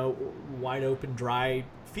flame in a wide open dry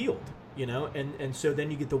field, and so then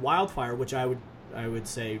you get the wildfire, which I would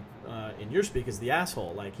say in your speak is the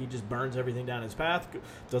asshole. Like, he just burns everything down his path,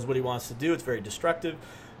 does what he wants to do. It's very destructive.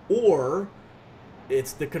 Or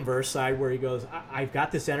it's the converse side where he goes, I've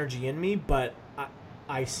got this energy in me, but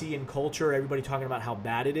I see in culture everybody talking about how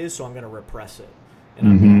bad it is, so I'm going to repress it.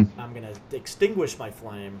 And I'm going to extinguish my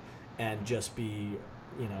flame and just be,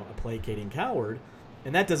 a placating coward.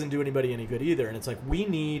 And that doesn't do anybody any good either. And it's like, we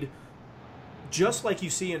need, just like you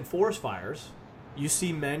see in forest fires, you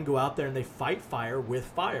see men go out there and they fight fire with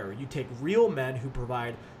fire. You take real men who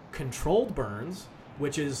provide controlled burns,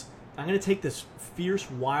 which is, I'm going to take this fierce,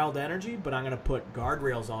 wild energy, but I'm going to put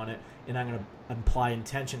guardrails on it, and I'm going to apply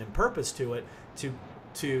intention and purpose to it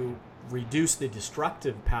to reduce the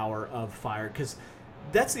destructive power of fire. Because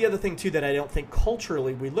that's the other thing, too, that I don't think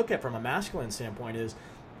culturally we look at from a masculine standpoint is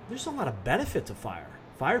there's a lot of benefit to fire.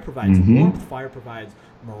 Fire provides warmth. Fire provides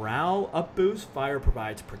morale up boost. Fire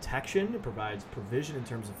provides protection. It provides provision in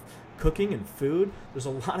terms of cooking and food. There's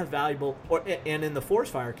a lot of valuable, and in the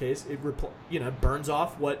forest fire case, it burns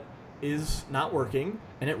off what is not working,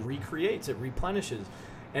 and it recreates, it replenishes.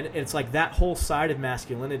 And it's like that whole side of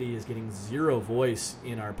masculinity is getting zero voice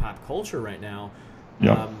in our pop culture right now.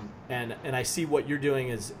 Yeah. And I see what you're doing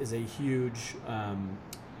is a huge,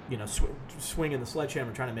 swing in the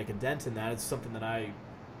sledgehammer, trying to make a dent in that. It's something that I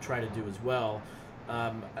try to do as well.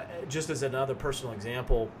 Just as another personal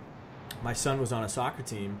example, my son was on a soccer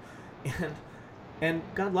team, and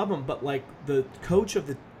God love him, but like the coach of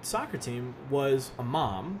the soccer team was a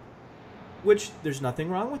mom, which there's nothing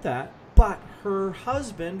wrong with that, but her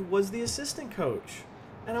husband was the assistant coach.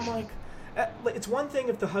 And I'm like, it's one thing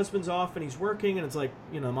if the husband's off and he's working and it's like,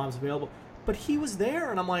 mom's available, but he was there,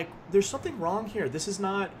 and I'm like, there's something wrong here. This is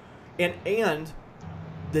not, and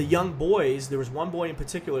the young boys, there was one boy in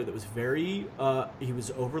particular that was very, he was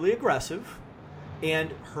overly aggressive,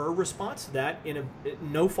 and her response to that,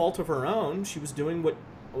 no fault of her own, she was doing what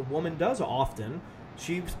a woman does often.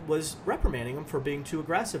 She was reprimanding him for being too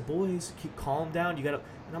aggressive. Boys, calm down. You gotta.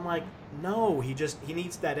 And I'm like, no. He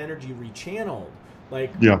needs that energy rechanneled.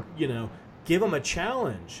 Like, give him a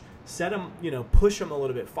challenge. Set him, push him a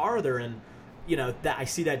little bit farther. And that I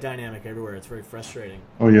see that dynamic everywhere. It's very frustrating.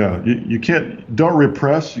 Oh yeah, you don't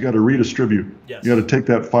repress. You got to redistribute. Yes. You got to take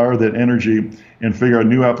that fire, that energy, and figure out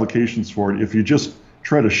new applications for it. If you just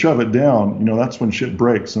try to shove it down, that's when shit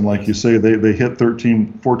breaks. And like you say, they hit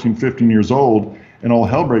 13, 14, 15 years old, and all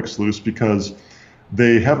hell breaks loose because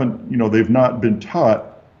they haven't, they've not been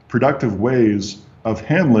taught productive ways of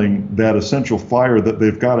handling that essential fire that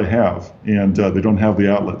they've got to have, and they don't have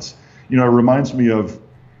the outlets. it reminds me of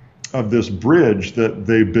this bridge that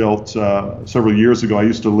they built several years ago. We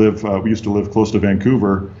used to live close to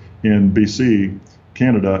Vancouver in BC,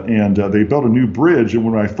 Canada, and they built a new bridge. And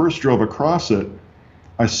when I first drove across it,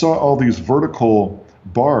 I saw all these vertical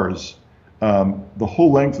bars, the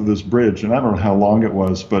whole length of this bridge, and I don't know how long it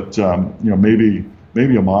was, but maybe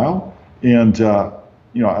a mile. And I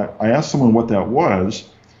asked someone what that was,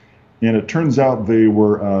 and it turns out they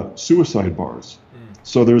were suicide bars.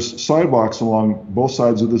 So there's sidewalks along both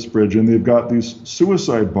sides of this bridge, and they've got these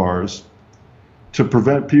suicide bars to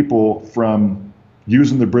prevent people from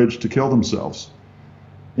using the bridge to kill themselves.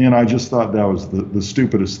 And I just thought that was the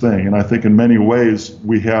stupidest thing. And I think in many ways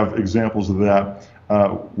we have examples of that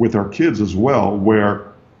with our kids as well,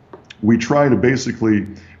 where we try to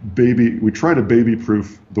baby-proof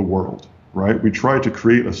the world, right? We try to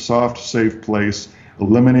create a soft, safe place,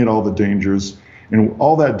 eliminate all the dangers. And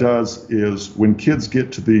all that does is when kids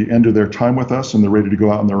get to the end of their time with us and they're ready to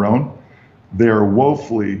go out on their own, they are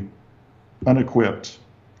woefully unequipped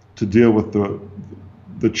to deal with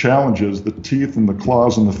the challenges, the teeth and the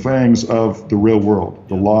claws and the fangs of the real world.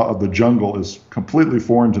 The law of the jungle is completely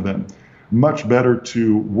foreign to them. Much better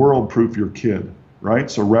to world-proof your kid,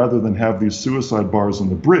 right? So rather than have these suicide bars on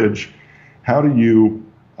the bridge, how do you,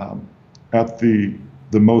 at the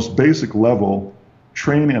most basic level,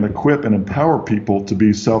 train and equip and empower people to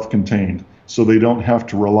be self-contained so they don't have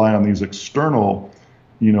to rely on these external,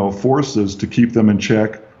 forces to keep them in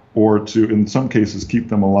check or to, in some cases, keep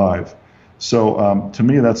them alive. So to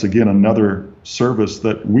me, that's, again, another service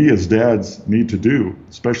that we as dads need to do,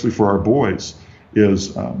 especially for our boys,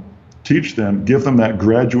 is teach them, give them that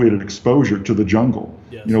graduated exposure to the jungle.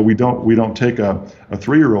 Yes. We don't take a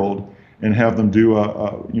 3-year-old and have them do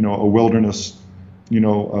a wilderness,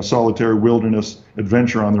 a solitary wilderness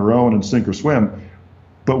adventure on their own and sink or swim.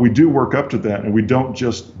 But we do work up to that, and we don't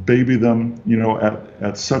just baby them,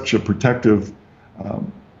 at such a protective,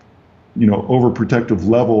 overprotective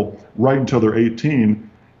level right until they're 18,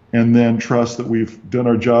 and then trust that we've done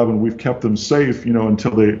our job and we've kept them safe,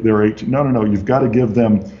 until they're 18. No. You've got to give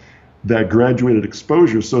them that graduated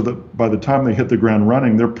exposure so that by the time they hit the ground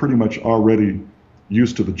running, they're pretty much already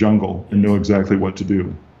used to the jungle and know exactly what to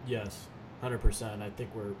do. Yes, 100%. I think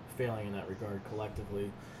we're failing in that regard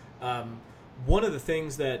collectively. One of the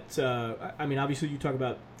things that, obviously you talk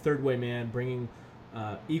about Third Way Man bringing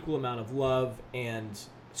equal amount of love and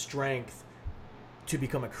strength to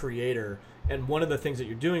become a creator. And one of the things that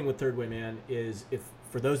you're doing with Third Way Man is, if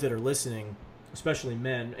for those that are listening, especially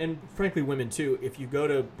men, and frankly women too, if you go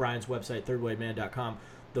to Brian's website, thirdwayman.com,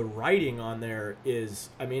 the writing on there is,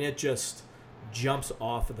 it just jumps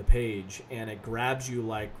off of the page and it grabs you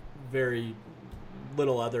like very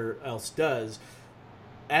little other else does.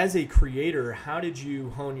 As a creator, how did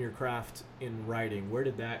you hone your craft in writing? Where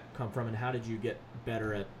did that come from, and how did you get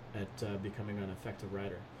better at becoming an effective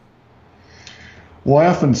writer? Well, I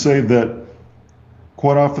often say that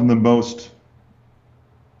quite often the most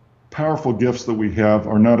powerful gifts that we have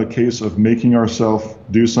are not a case of making ourselves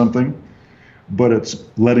do something, but it's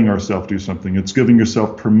letting ourselves do something. It's giving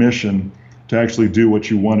yourself permission to actually do what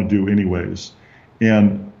you want to do anyways.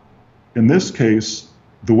 And in this case,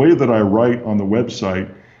 the way that I write on the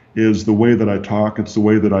website is the way that I talk. It's the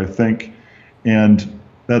way that I think. And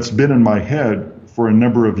that's been in my head for a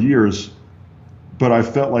number of years, but I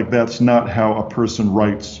felt like that's not how a person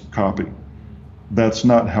writes copy. That's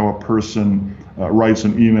not how a person writes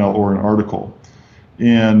an email or an article.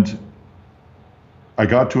 And I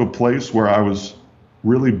got to a place where I was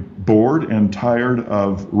really bored and tired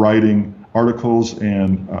of writing articles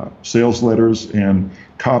and sales letters and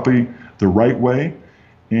copy the right way.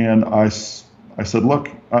 And I said, look,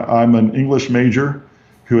 I'm an English major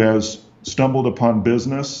who has stumbled upon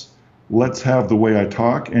business. Let's have the way I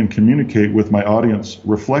talk and communicate with my audience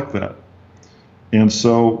reflect that. And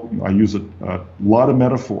so I use a lot of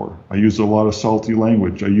metaphor. I use a lot of salty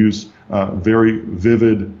language. I use very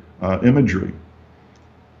vivid imagery,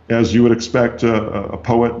 as you would expect a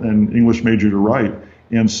poet and English major to write.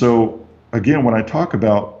 And so, again, when I talk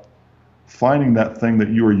about finding that thing that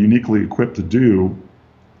you are uniquely equipped to do,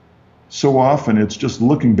 so often it's just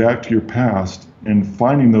looking back to your past and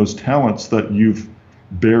finding those talents that you've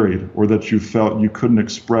buried or that you felt you couldn't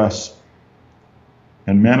express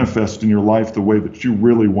and manifest in your life the way that you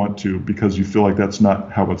really want to because you feel like that's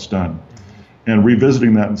not how it's done. And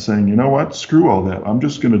revisiting that and saying, you know what, screw all that. I'm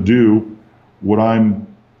just going to do what I'm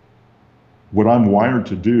wired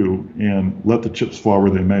to do and let the chips fall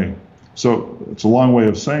where they may. So it's a long way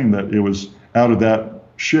of saying that it was out of that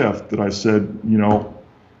shift that I said,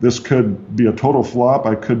 this could be a total flop.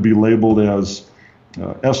 I could be labeled as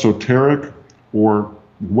esoteric or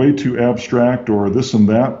way too abstract or this and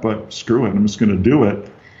that, but screw it, I'm just going to do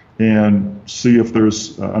it and see if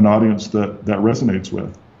there's an audience that resonates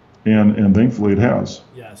with. And thankfully it has.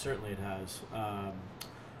 Yeah, certainly it has.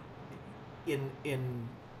 In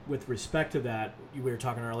with respect to that, we were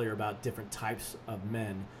talking earlier about different types of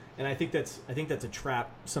men, and I think that's a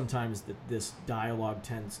trap sometimes that this dialogue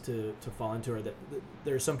tends to fall into, or that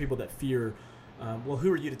there are some people that fear. Well,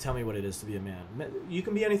 who are you to tell me what it is to be a man? You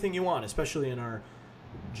can be anything you want, especially in our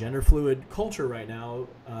gender fluid culture right now.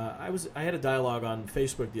 I had a dialogue on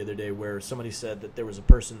Facebook the other day where somebody said that there was a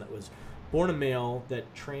person that was born a male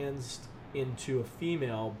that transed into a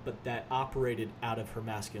female, but that operated out of her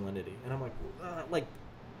masculinity, and I'm like,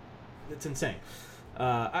 it's insane.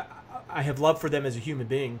 I have love for them as a human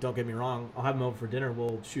being. Don't get me wrong. I'll have them over for dinner.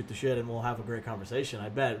 We'll shoot the shit and we'll have a great conversation. I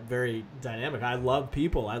bet. Very dynamic. I love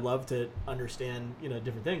people. I love to understand,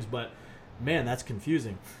 different things. But man, that's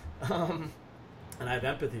confusing. And I have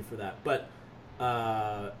empathy for that. But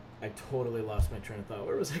I totally lost my train of thought.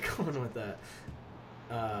 Where was I going with that?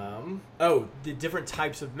 The different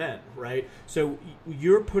types of men, right? So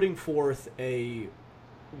you're putting forth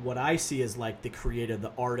what I see as like the creator,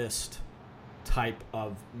 the artist type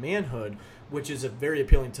of manhood, which is very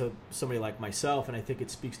appealing to somebody like myself, and I think it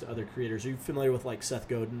speaks to other creators. Are you familiar with like Seth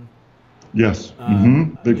Godin? Yes.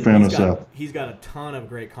 Big fan of Seth. He's got a ton of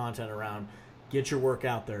great content around. Get your work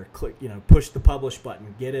out there. Click, push the publish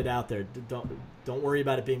button. Get it out there. Don't worry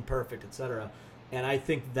about it being perfect, etc. And I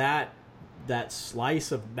think that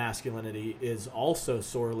slice of masculinity is also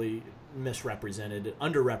sorely misrepresented,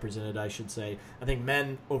 underrepresented, I should say. I think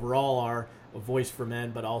men overall are a voice for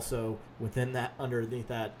men, but also within that, underneath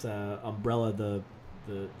that umbrella, the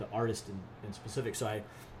artist in specific. So I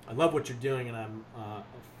love what you're doing, and I'm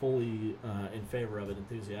fully in favor of it,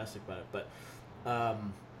 enthusiastic about it. But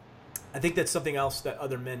I think that's something else that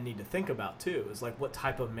other men need to think about too, is like, what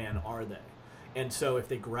type of man are they? And so if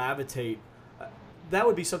they gravitate, that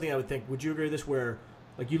would be something I would think. Would you agree with this, where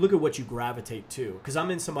like you look at what you gravitate to? Because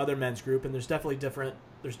I'm in some other men's group, and there's definitely different,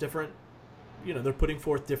 they're putting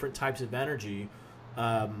forth different types of energy.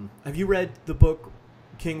 Have you read the book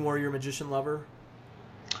King, Warrior, Magician, Lover?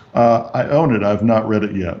 I own it. I've not read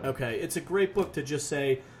it yet. Okay. It's a great book to just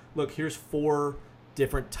say, look, here's 4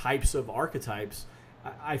 different types of archetypes.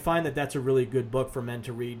 I find that that's a really good book for men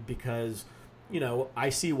to read because, I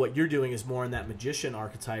see what you're doing is more in that magician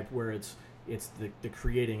archetype where it's the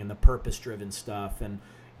creating and the purpose-driven stuff. And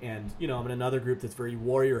I'm in another group that's very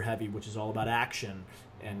warrior-heavy, which is all about action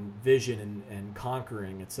and vision and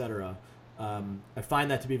conquering, etc. I find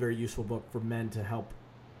that to be a very useful book for men to help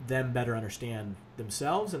them better understand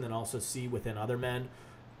themselves, and then also see within other men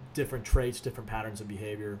different traits, different patterns of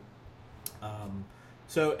behavior. And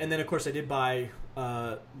then of course I did buy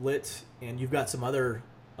Lit, and you've got some other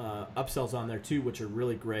upsells on there too, which are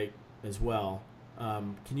really great as well.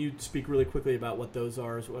 Can you speak really quickly about what those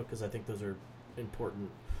are as well? Because I think those are important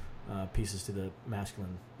pieces to the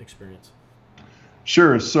masculine experience.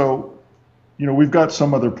 Sure. So, we've got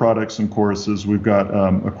some other products and courses. We've got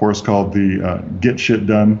a course called the Get Shit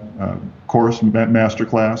Done course,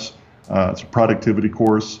 masterclass. It's a productivity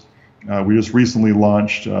course. We just recently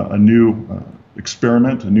launched a new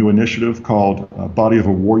experiment, a new initiative called Body of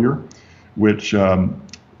a Warrior, which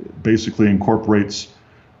basically incorporates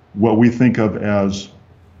what we think of as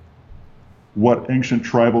what ancient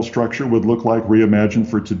tribal structure would look like reimagined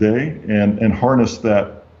for today, and harness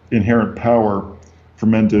that inherent power for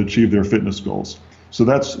men to achieve their fitness goals. So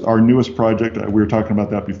that's our newest project. We were talking about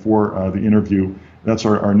that before the interview. That's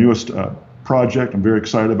our newest project. I'm very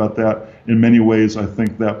excited about that. In many ways, I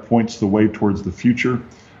think that points the way towards the future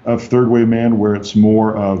of Third Way Man, where it's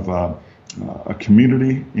more of a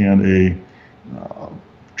community and a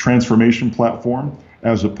transformation platform,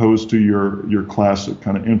 as opposed to your classic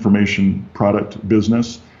kind of information product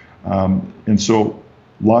business. And so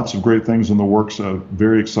lots of great things in the works.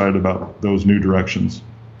 Very excited about those new directions.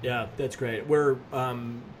 Yeah, that's great. We're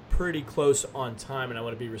pretty close on time, and I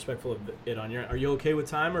want to be respectful of it on your. Are you okay with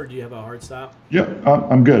time, or do you have a hard stop? Yeah,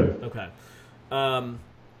 I'm good. Okay.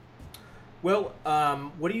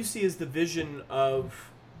 What do you see as the vision of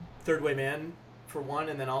Third Way Man, for one,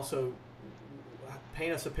 and then also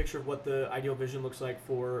paint us a picture of what the ideal vision looks like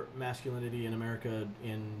for masculinity in America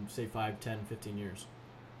in, say, 5, 10, 15 years?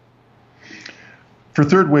 For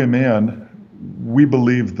Third Way Man, we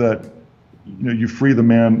believe that you free the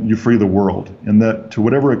man, you free the world, and that to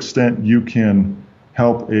whatever extent you can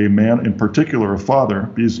help a man, in particular a father,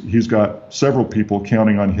 because he's got several people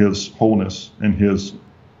counting on his wholeness and his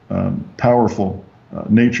powerful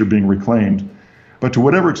nature being reclaimed, but to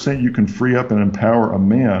whatever extent you can free up and empower a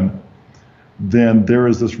man, then there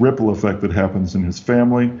is this ripple effect that happens in his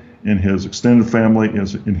family, in his extended family,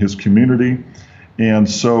 in his community. And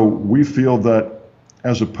so we feel that,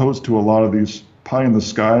 as opposed to a lot of these pie in the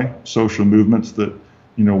sky social movements that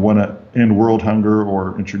want to end world hunger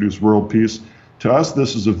or introduce world peace, to us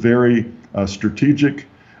this is a very strategic,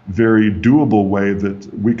 very doable way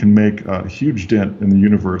that we can make a huge dent in the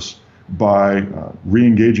universe by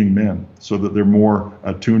re-engaging men so that they're more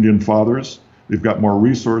tuned in fathers. They've got more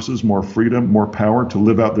resources, more freedom, more power to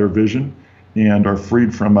live out their vision, and are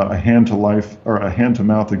freed from a hand-to-life or a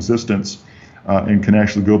hand-to-mouth existence, and can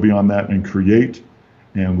actually go beyond that and create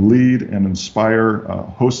and lead and inspire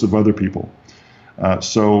hosts of other people.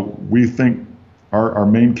 So we think our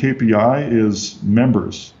main KPI is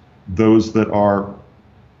members, those that are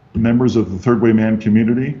members of the Third Way Man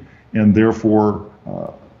community, and therefore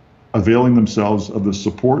availing themselves of the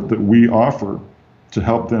support that we offer to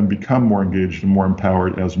help them become more engaged and more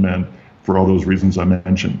empowered as men for all those reasons I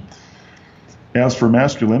mentioned. As for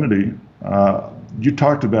masculinity, you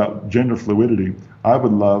talked about gender fluidity. I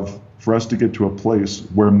would love for us to get to a place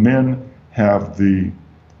where men have the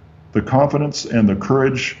confidence and the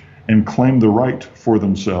courage and claim the right for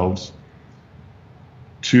themselves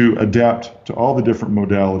to adapt to all the different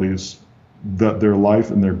modalities that their life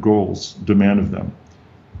and their goals demand of them.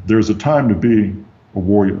 There's a time to be a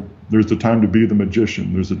warrior. There's a time to be the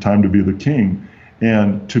magician. There's a time to be the king.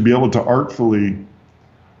 And to be able to artfully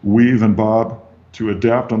weave and bob, to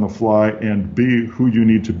adapt on the fly and be who you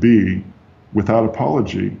need to be without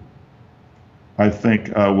apology, I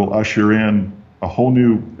think will usher in a whole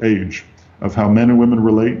new age of how men and women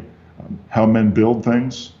relate, how men build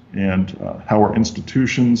things, and how our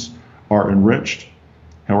institutions are enriched,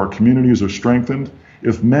 how our communities are strengthened.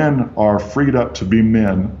 If men are freed up to be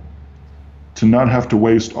men, to not have to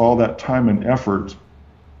waste all that time and effort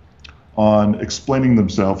on explaining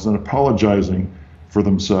themselves and apologizing for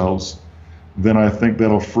themselves, then I think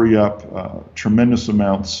that'll free up tremendous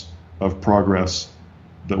amounts of progress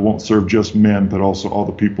that won't serve just men, but also all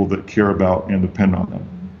the people that care about and depend on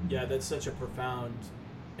them. Yeah, that's such a profound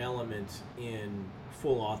element in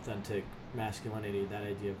full authentic masculinity, that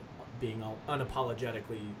idea of being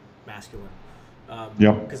unapologetically masculine.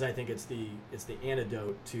 Because I think it's the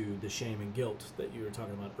antidote to the shame and guilt that you were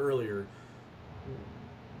talking about earlier.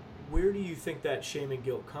 Where do you think that shame and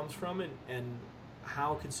guilt comes from, and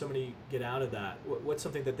how can somebody get out of that? What's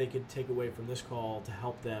something that they could take away from this call to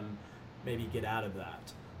help them maybe get out of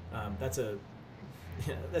that? That's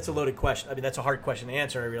a loaded question. I mean, that's a hard question to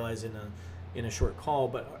answer, I realize, in a short call,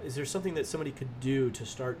 but is there something that somebody could do to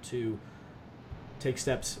start to take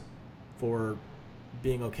steps for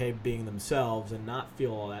being okay being themselves and not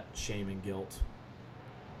feel all that shame and guilt?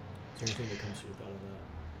 Is there anything that comes to your thought of that?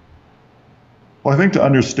 Well, I think to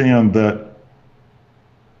understand that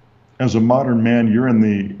as a modern man, you're in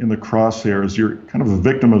the crosshairs. You're kind of a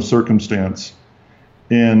victim of circumstance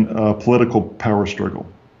in a political power struggle.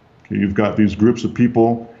 Okay, you've got these groups of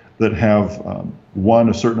people that have won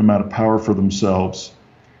a certain amount of power for themselves,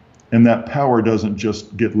 and that power doesn't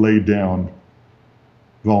just get laid down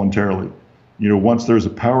voluntarily. Once there's a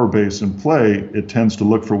power base in play, it tends to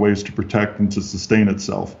look for ways to protect and to sustain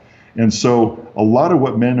itself. And so a lot of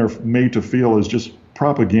what men are made to feel is just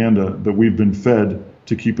propaganda that we've been fed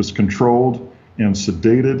to keep us controlled and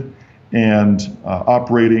sedated and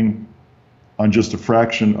operating on just a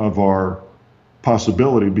fraction of our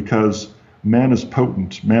possibility, because man is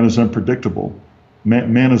potent, man is unpredictable,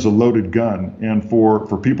 man is a loaded gun. And for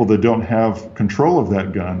people that don't have control of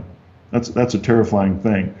that gun, that's a terrifying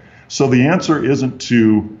thing. So the answer isn't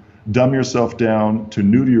to dumb yourself down, to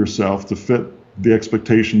neuter yourself to fit the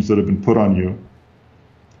expectations that have been put on you.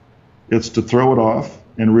 It's to throw it off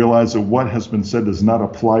and realize that what has been said does not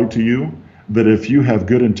apply to you, that if you have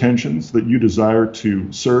good intentions, that you desire to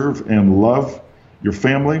serve and love your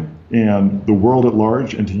family and the world at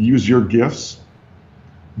large and to use your gifts,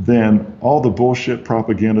 then all the bullshit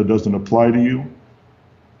propaganda doesn't apply to you.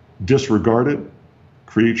 Disregard it,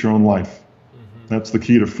 create your own life. That's the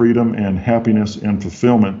key to freedom and happiness and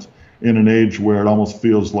fulfillment in an age where it almost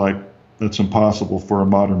feels like that's impossible for a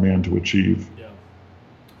modern man to achieve. Yeah.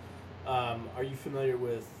 Are you familiar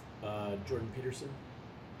with Jordan Peterson?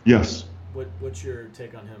 Yes. What's your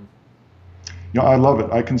take on him? I love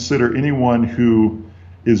it. I consider anyone who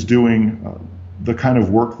is doing the kind of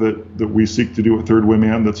work that we seek to do at Third Way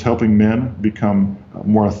Man, that's helping men become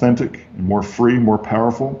more authentic and more free, more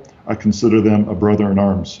powerful, I consider them a brother in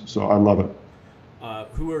arms. So I love it.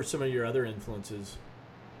 Who are some of your other influences?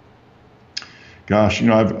 Gosh,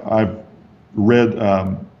 I've read,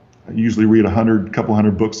 I usually read a couple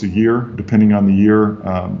hundred books a year, depending on the year.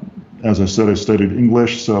 As I said, I studied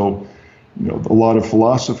English, so a lot of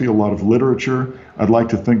philosophy, a lot of literature. I'd like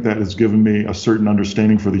to think that has given me a certain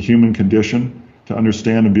understanding for the human condition, to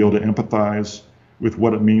understand and be able to empathize with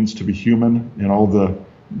what it means to be human and all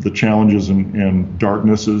the challenges and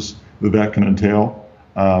darknesses that can entail.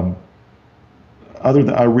 Other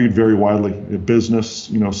than I read very widely,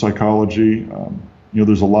 business, psychology.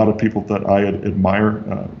 There's a lot of people that I admire.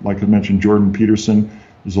 Like I mentioned, Jordan Peterson.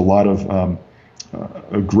 There's a lot of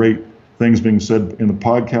great things being said in the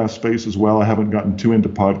podcast space as well. I haven't gotten too into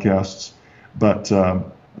podcasts, but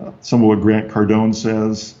some of what Grant Cardone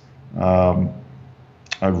says.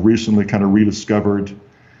 I've recently kind of rediscovered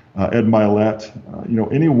Ed Milet.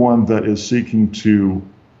 Anyone that is seeking to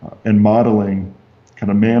and modeling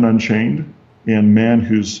kind of man unchained and man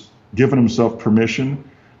who's given himself permission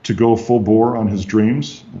to go full bore on his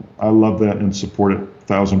dreams. I love that and support it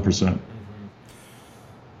 1,000%.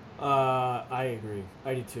 I agree.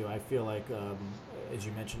 I do too. I feel like, as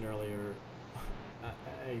you mentioned earlier,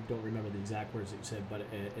 I don't remember the exact words that you said, but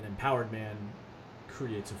an empowered man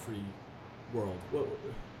creates a free world. What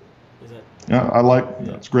is that? Yeah,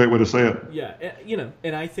 that's a great way to say it. Yeah,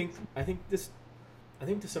 and I think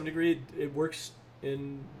to some degree it works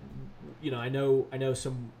in, I know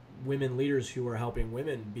some women leaders who are helping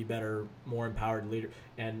women be better, more empowered leaders,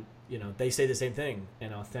 and they say the same thing.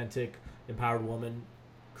 An authentic, empowered woman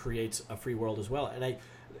creates a free world as well. And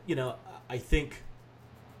I think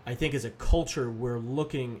as a culture we're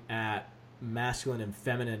looking at masculine and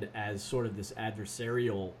feminine as sort of this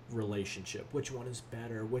adversarial relationship. Which one is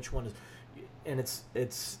better? Which one is? And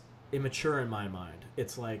it's immature in my mind.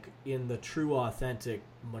 It's like in the true, authentic,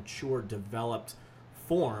 mature, developed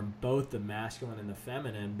form, both the masculine and the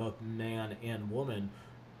feminine, both man and woman,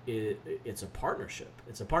 it's a partnership.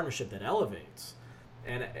 It's a partnership that elevates.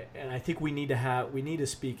 And I think we need to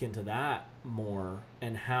speak into that more,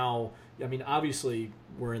 and how, obviously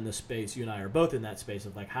we're in the space, you and I are both in that space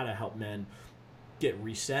of like how to help men get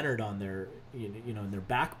recentered on their, in their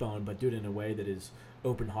backbone, but do it in a way that is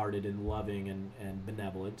open-hearted and loving and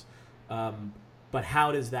benevolent. But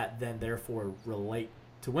how does that then therefore relate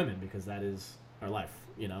to women? Because that is our life,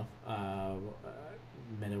 men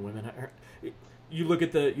and women. You look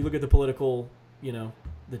at the political,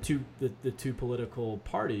 the two political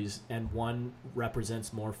parties, and one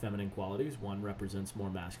represents more feminine qualities, one represents more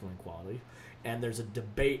masculine qualities, and there's a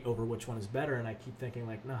debate over which one is better. And I keep thinking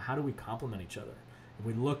like, no, how do we complement each other? If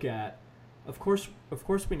we look at, of course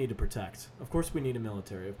we need to protect, of course we need a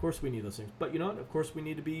military, of course we need those things, but of course we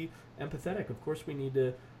need to be empathetic, of course we need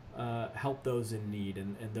to help those in need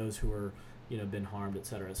and those who are been harmed,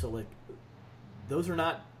 etc. So like, those are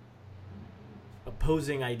not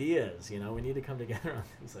opposing ideas. We need to come together on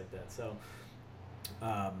things like that. So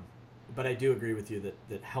but I do agree with you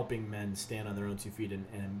that helping men stand on their own 2 feet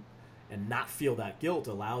and not feel that guilt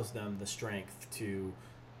allows them the strength to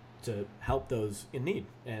help those in need,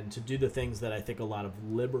 and to do the things that I think a lot of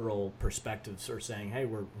liberal perspectives are saying, hey,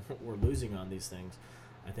 we're losing on these things.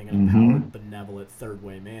 I think an empowered, benevolent, third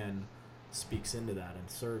way man speaks into that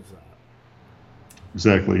and serves that.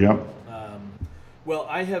 Exactly, yeah. Well,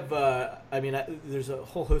 I have, there's a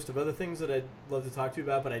whole host of other things that I'd love to talk to you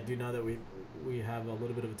about, but I do know that we have a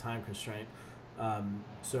little bit of a time constraint.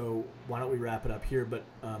 So why don't we wrap it up here? But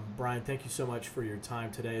Brian, thank you so much for your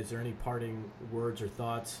time today. Is there any parting words or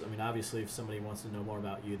thoughts? Obviously, if somebody wants to know more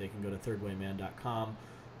about you, they can go to thirdwayman.com.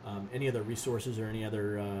 Any other resources or any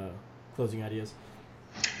other closing ideas?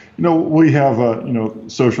 We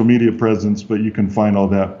have social media presence, but you can find all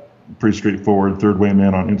that pretty straightforward. Third Way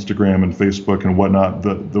Man on Instagram and Facebook and whatnot.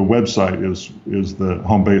 The website is the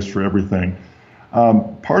home base for everything.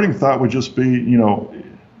 Parting thought would just be,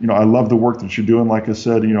 I love the work that you're doing. Like I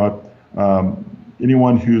said,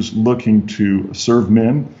 anyone who's looking to serve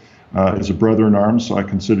men is a brother in arms. So I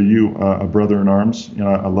consider you a brother in arms, and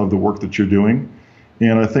I love the work that you're doing.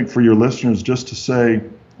 And I think for your listeners, just to say,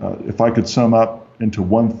 if I could sum up into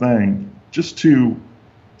one thing, just to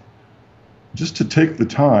take the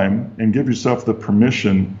time and give yourself the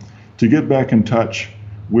permission to get back in touch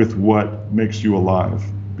with what makes you alive,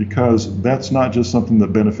 because that's not just something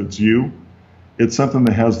that benefits you. It's something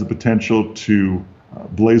that has the potential to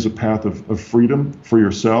blaze a path of freedom for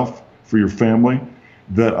yourself, for your family,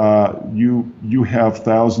 that you have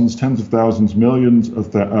thousands, tens of thousands, millions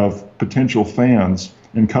of potential fans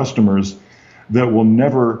and customers that will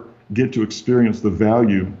never get to experience the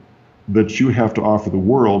value that you have to offer the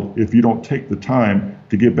world if you don't take the time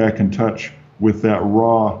to get back in touch with that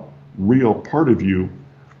raw, real part of you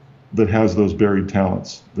that has those buried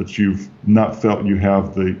talents that you've not felt you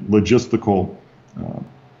have the logistical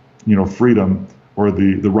freedom or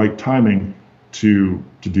the right timing to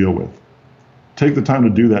deal with. take the time to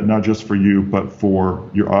do that, not just for you, but for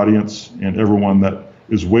your audience and everyone that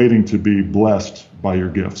is waiting to be blessed by your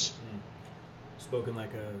gifts. Spoken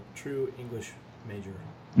like a true English major.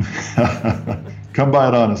 Come by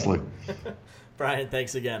it honestly. Brian,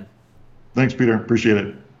 thanks again. Thanks, Peter. Appreciate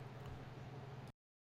it.